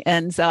thing.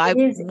 And so I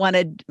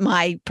wanted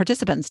my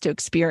participants to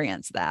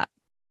experience that.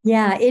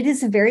 Yeah, it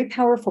is a very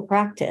powerful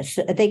practice.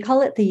 They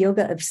call it the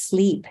yoga of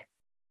sleep.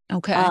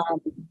 Okay.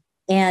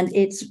 And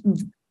it's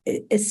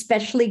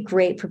especially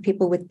great for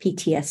people with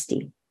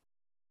PTSD.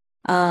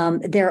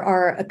 There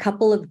are a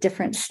couple of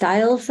different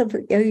styles of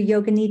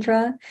yoga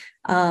nidra,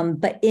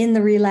 but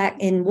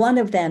in one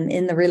of them,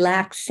 in the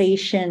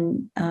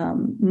relaxation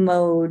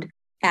mode,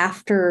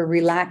 after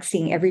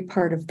relaxing every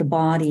part of the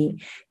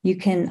body, you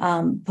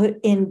can put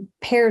in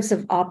pairs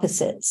of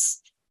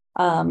opposites,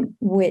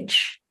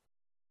 which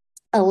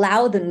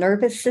allow the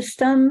nervous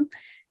system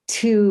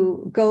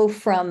to go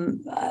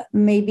from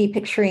maybe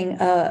picturing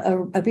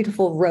a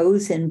beautiful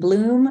rose in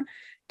bloom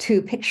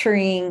to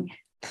picturing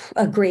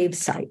a grave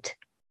site.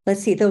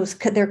 Let's see,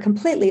 they're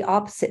completely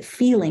opposite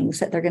feelings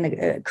that they're going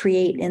to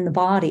create in the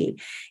body.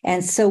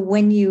 And so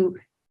when you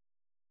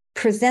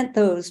present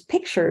those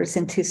pictures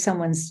into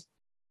someone's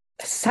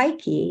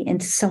psyche,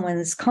 into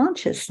someone's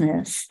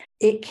consciousness,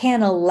 it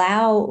can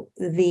allow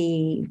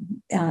the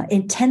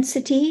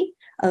intensity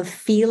of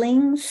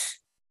feelings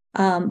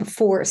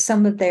for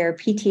some of their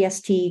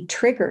PTSD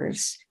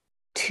triggers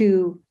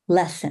to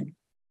lessen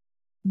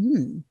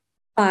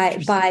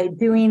by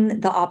doing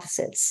the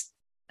opposites.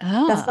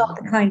 That's not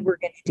the kind we're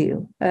going to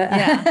do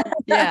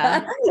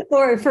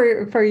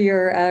for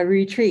your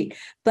retreat.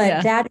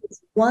 But that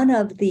is one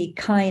of the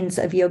kinds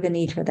of yoga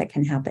nidra that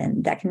can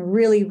happen, that can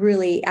really,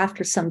 really,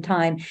 after some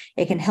time,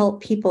 it can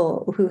help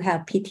people who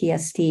have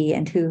PTSD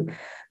and who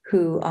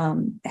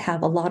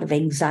have a lot of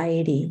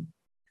anxiety.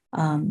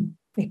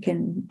 It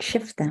can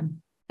shift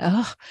them.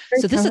 Oh,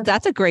 so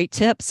that's a great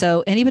tip.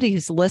 So anybody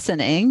who's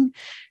listening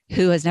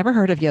who has never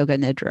heard of yoga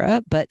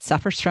nidra but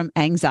suffers from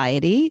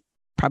anxiety,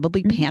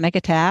 probably panic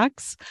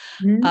attacks,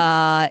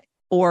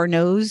 or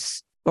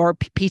knows, or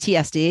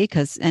PTSD,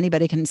 because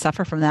anybody can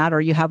suffer from that,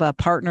 or you have a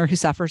partner who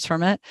suffers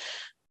from it,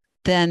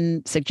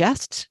 then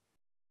suggest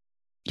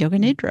yoga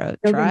nidra.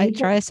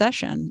 Try a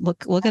session.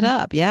 Look it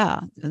up.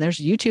 Yeah, there's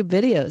YouTube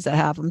videos that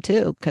have them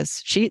too,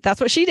 because that's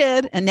what she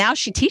did, and now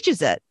she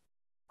teaches it.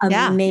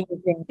 Amazing.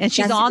 Yeah. And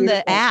she's on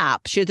the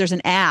app. There's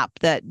an app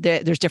that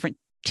there's different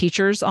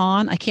teachers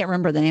on. I can't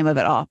remember the name of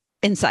it all.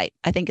 Insight.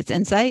 I think it's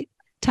Insight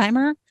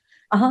Timer.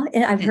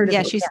 And I've heard of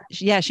it.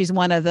 She's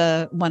one of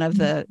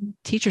the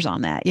teachers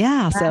on that.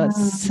 Yeah. So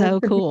it's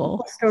so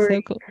cool.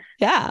 So cool.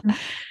 Yeah.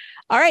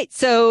 All right.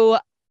 So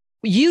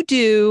you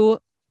do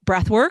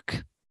breath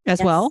work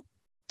as well.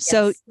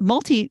 So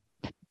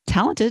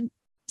multi-talented,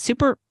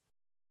 super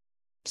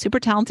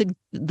talented,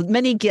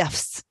 many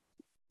gifts.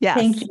 Yes.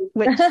 Thank you.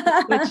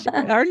 which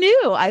are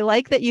new. I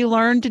like that you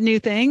learned new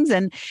things.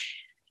 And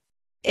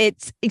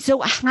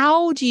so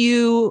how do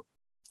you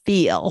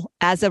feel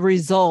as a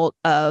result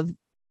of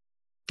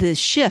the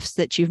shifts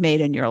that you've made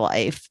in your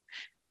life?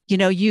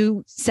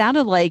 You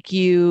sounded like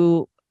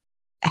you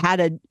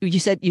said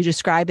you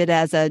describe it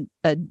as a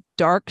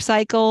dark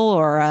cycle,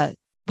 or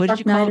what did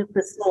you call it? Night of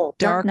the soul.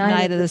 Dark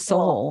night of the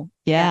soul.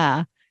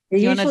 Yeah.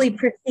 It usually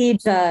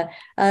precedes a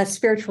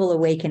spiritual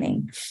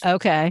awakening.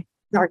 Okay.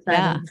 Dark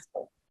night of the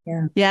soul.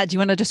 Yeah. Yeah. Do you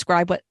want to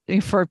describe what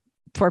for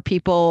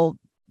people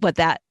what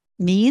that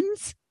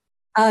means?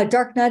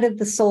 Dark night of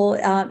the soul.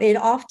 It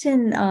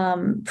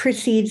often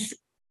precedes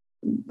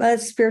a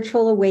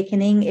spiritual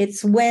awakening.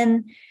 It's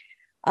when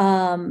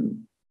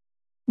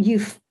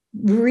you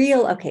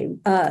realize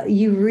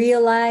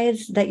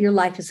that your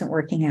life isn't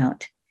working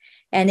out,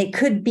 and it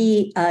could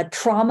be a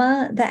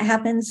trauma that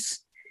happens.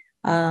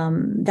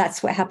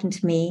 That's what happened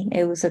to me.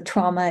 It was a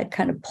trauma. It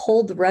kind of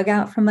pulled the rug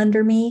out from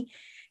under me,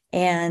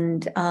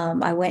 and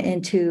I went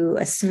into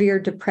a severe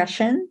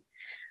depression.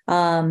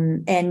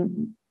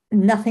 And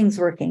nothing's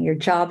working. Your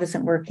job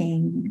isn't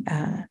working.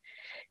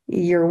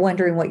 You're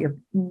wondering what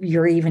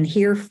you're even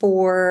here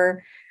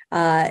for.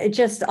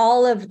 Just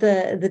all of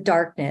the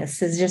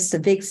darkness is just a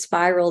big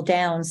spiral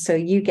down. So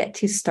you get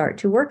to start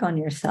to work on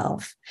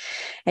yourself,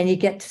 and you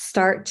get to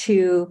start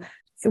to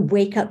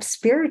wake up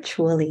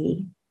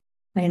spiritually.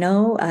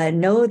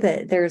 Know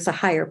that there's a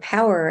higher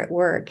power at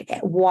work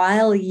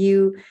while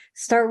you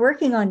start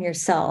working on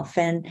yourself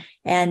and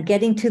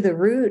getting to the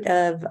root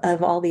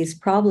of all these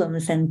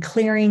problems and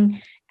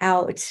clearing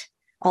out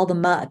all the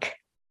muck.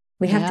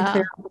 We have to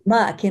clear out the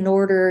muck in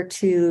order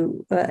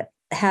to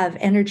have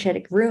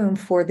energetic room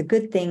for the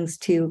good things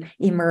to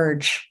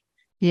emerge.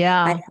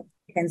 Yeah.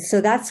 And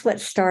so that's what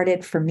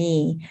started for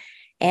me.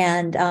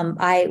 And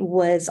I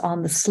was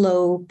on the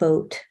slow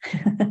boat.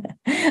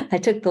 I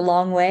took the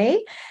long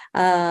way.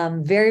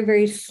 Very,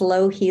 very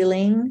slow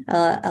healing,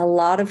 a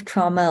lot of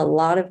trauma, a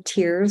lot of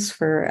tears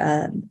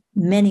for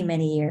many,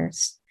 many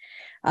years.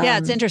 Yeah,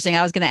 it's interesting.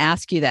 I was going to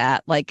ask you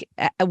that. Like,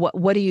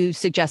 what do you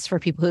suggest for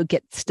people who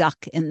get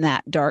stuck in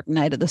that dark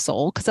night of the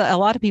soul? Because a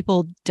lot of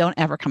people don't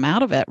ever come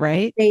out of it,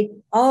 right?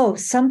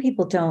 Some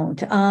people don't.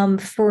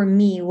 For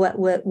me, what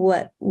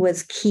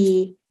was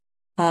key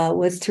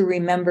was to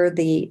remember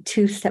the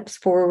 2 steps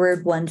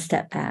forward, 1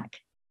 step back.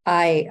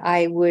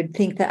 I would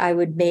think that I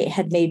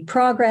had made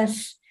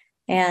progress,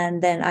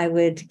 and then I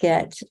would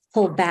get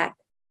pulled back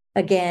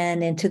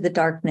again into the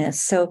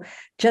darkness. So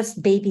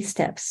just baby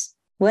steps.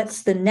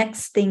 What's the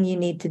next thing you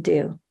need to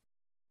do?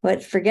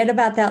 Forget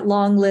about that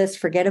long list.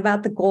 Forget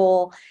about the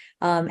goal.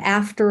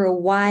 After a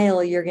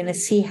while, you're going to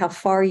see how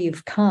far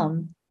you've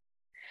come.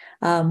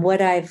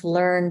 What I've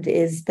learned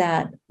is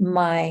that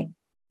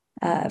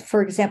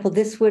for example,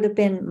 this would have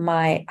been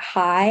my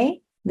high.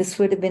 This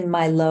would have been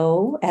my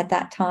low at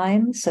that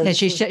time. So and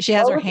she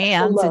has her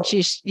hands, and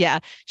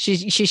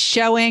she's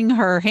showing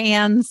her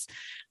hands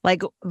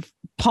like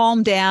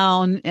palm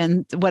down,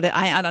 and what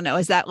I don't know,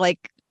 is that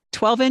like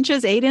 12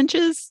 inches, 8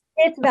 inches?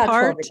 It's about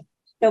apart?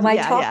 12 inches. So my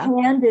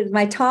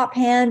top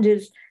hand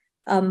is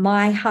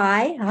my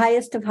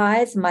highest of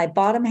highs. My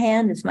bottom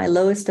hand is my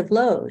lowest of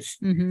lows.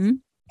 Mm-hmm.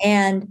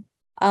 And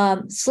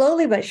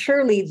slowly but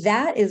surely,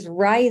 that is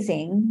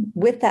rising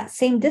with that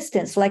same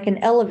distance, like an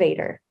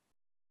elevator.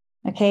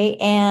 Okay.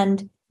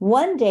 And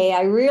one day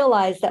I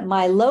realized that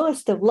my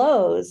lowest of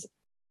lows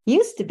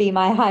used to be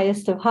my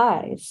highest of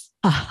highs.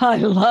 I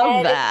love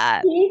And it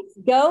that. keeps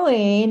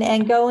going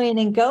and going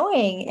and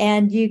going.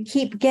 And you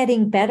keep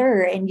getting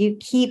better and you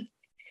keep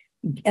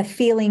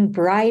feeling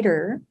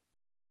brighter.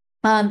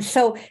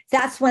 So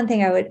that's one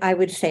thing I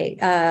would say.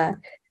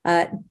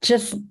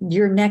 Just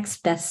your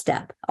next best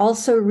step.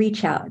 Also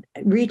reach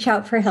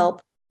out for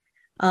help.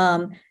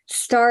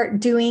 Start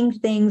doing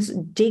things,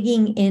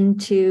 digging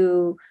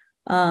into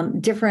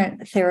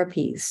different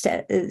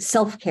therapies,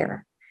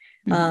 self-care,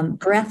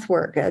 breath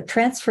work,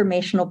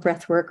 transformational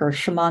breath work or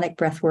shamanic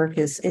breath work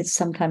is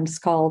sometimes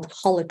called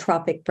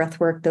holotropic breath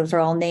work. Those are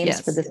all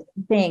names for Yes. the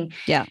same thing.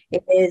 Yeah.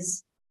 It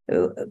is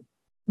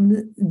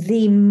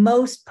the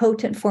most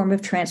potent form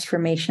of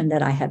transformation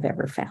that I have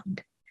ever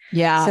found.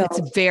 Yeah. So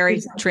It's very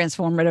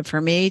transformative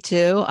for me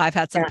too. I've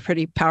had some yeah,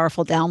 pretty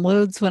powerful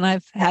downloads when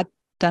I've had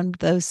done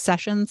those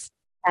sessions.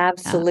 Yeah.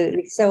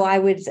 absolutely. So I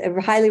would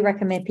highly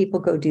recommend people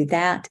go do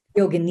that.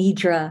 Yoga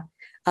Nidra.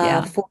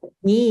 Yeah. For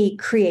me,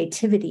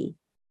 creativity.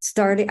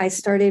 I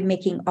started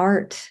making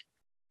art.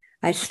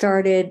 I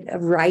started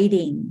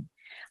writing.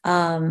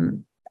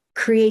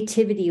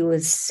 Creativity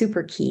was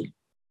super key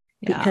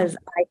Yeah. because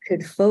I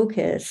could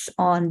focus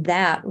on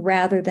that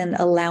rather than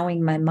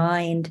allowing my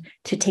mind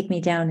to take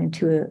me down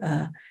into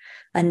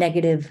a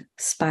negative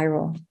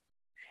spiral.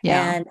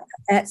 Yeah. And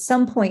at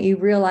some point, you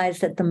realize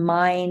that the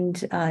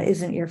mind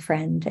isn't your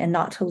friend and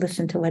not to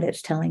listen to what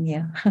it's telling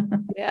you.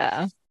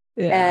 Yeah.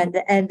 Yeah.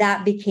 And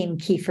that became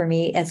key for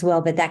me as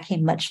well, but that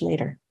came much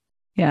later.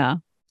 Yeah.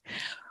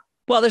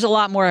 Well, there's a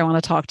lot more I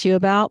want to talk to you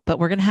about, but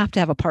we're going to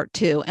have a part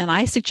two. And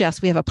I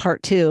suggest we have a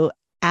part two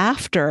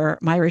after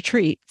my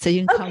retreat. So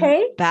you can come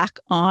Okay. back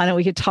on and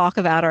we could talk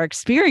about our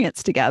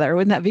experience together.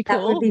 Wouldn't that be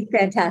That would cool? be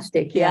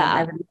fantastic. Yeah, Yeah.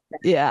 I would.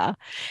 Yeah.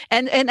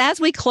 And as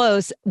we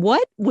close,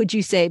 what would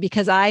you say?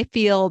 Because I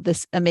feel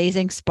this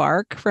amazing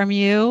spark from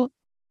you.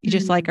 You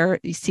just like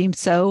you seem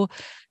so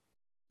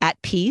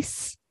at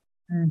peace.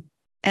 Mm.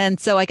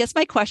 And so I guess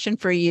my question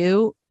for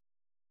you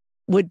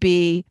would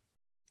be,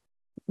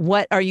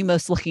 what are you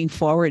most looking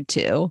forward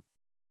to?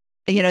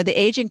 You know, the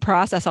aging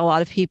process, a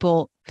lot of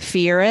people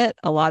fear it.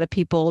 A lot of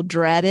people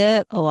dread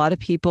it. A lot of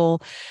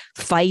people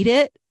fight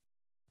it.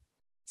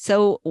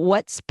 So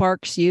what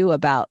sparks you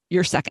about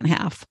your second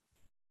half?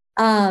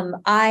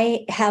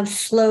 I have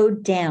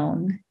slowed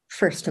down,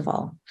 first of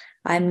all.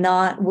 I'm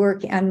not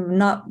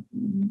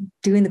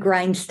doing the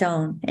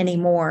grindstone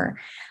anymore.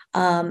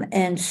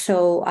 And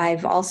so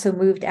I've also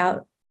moved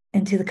out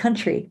into the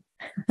country.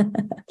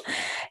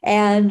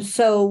 And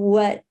so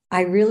what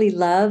I really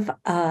love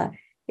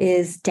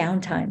is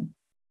downtime.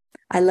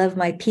 I love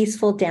my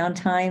peaceful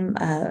downtime.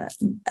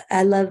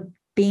 I love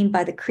being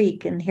by the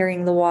creek and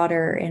hearing the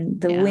water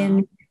and the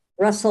wind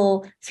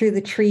rustle through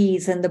the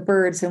trees and the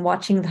birds and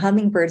watching the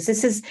hummingbirds.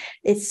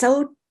 It's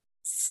so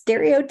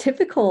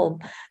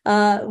stereotypical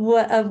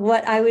of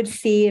what I would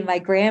see in my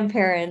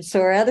grandparents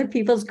or other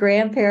people's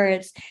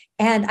grandparents.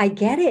 And I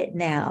get it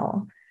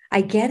now.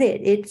 I get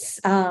it. It's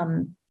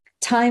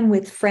time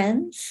with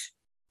friends,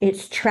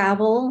 it's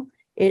travel,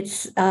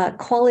 it's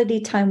quality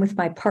time with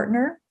my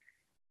partner.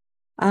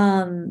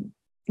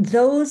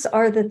 Those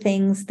are the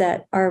things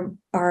that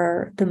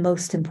are the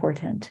most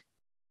important.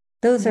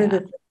 Those are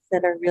the things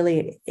that are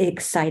really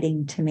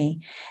exciting to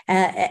me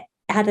at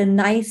a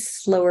nice,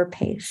 slower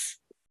pace.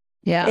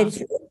 Yeah.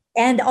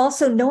 And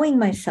also knowing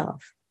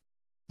myself.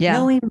 Yeah.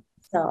 Knowing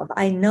myself.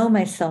 I know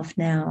myself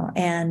now.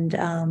 And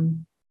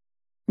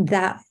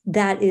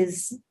that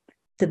is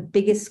the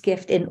biggest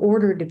gift in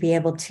order to be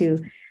able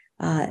to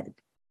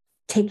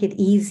take it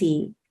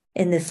easy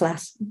in this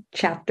last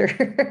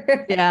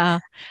chapter. Yeah.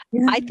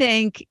 I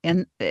think,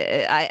 and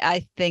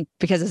I think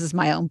because this is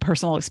my own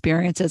personal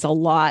experiences, a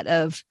lot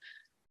of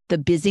the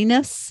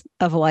busyness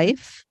of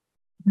life,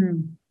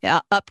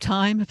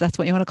 uptime, if that's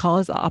what you want to call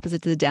it, is the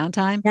opposite to the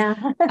downtime. Yeah.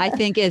 I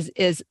think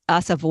is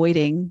us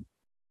avoiding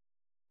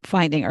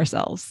finding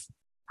ourselves.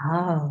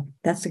 Oh,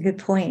 that's a good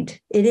point.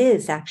 It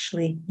is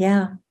actually.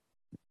 Yeah.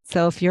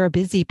 So if you're a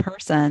busy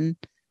person,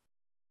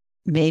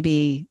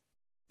 maybe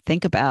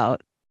think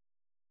about,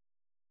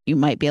 you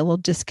might be a little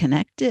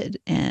disconnected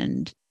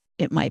and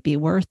it might be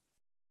worth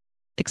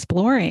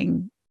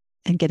exploring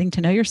and getting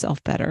to know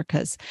yourself better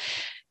because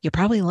you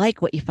probably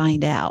like what you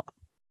find out.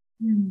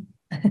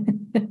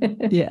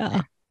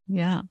 Yeah.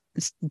 Yeah.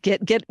 Just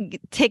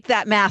take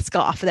that mask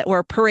off that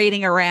we're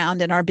parading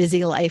around in our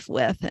busy life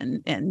with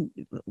and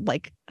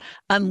like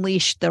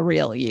unleash the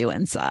real you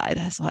inside,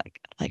 as I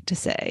like to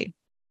say.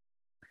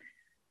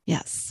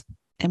 Yes.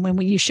 And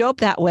when you show up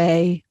that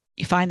way,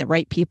 you find the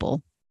right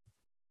people.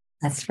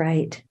 That's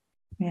right.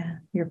 Yeah.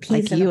 Your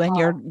peace like you and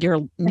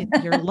your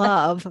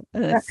love.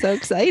 It's so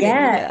exciting.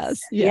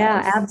 Yes. Yes.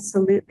 Yeah,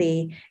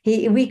 absolutely.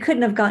 We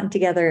couldn't have gotten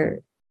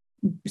together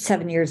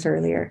 7 years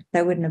earlier.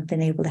 That wouldn't have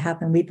been able to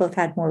happen. We both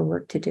had more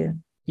work to do.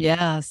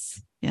 Yes.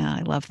 Yeah.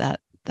 I love that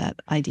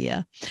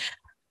idea.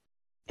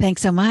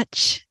 Thanks so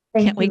much.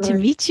 Can't wait to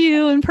meet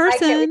you in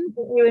person. I can't wait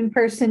to meet you in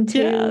person too.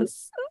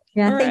 Yes.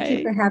 Yeah. Thank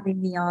you for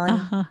having me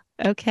on.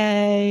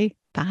 Okay.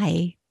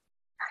 Bye.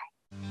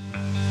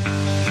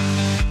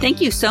 Bye. Thank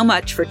you so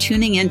much for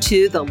tuning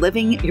into the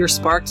Living Your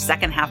Sparked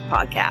Second Half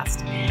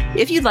podcast.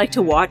 If you'd like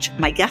to watch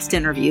my guest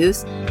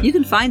interviews, you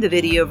can find the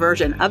video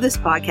version of this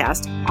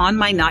podcast on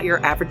my Not Your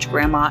Average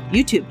Grandma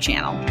YouTube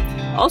channel.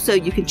 Also,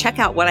 you can check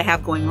out what I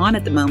have going on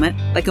at the moment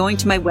by going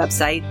to my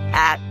website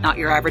at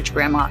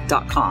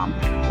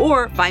notyouraveragegrandma.com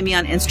or find me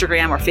on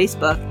Instagram or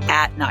Facebook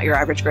at Not Your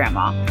Average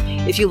Grandma.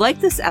 If you like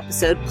this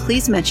episode,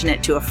 please mention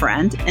it to a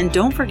friend and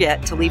don't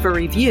forget to leave a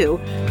review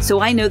so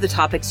I know the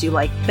topics you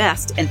like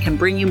best and can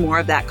bring you more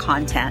of that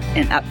content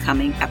in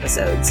upcoming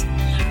episodes.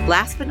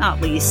 Last but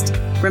not least,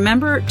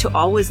 remember to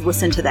always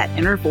listen to that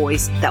inner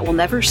voice that will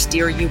never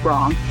steer you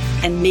wrong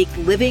and make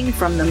living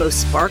from the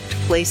most sparked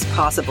place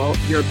possible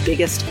your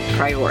biggest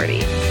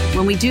priority.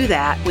 When we do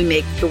that, we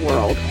make the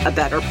world a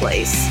better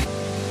place.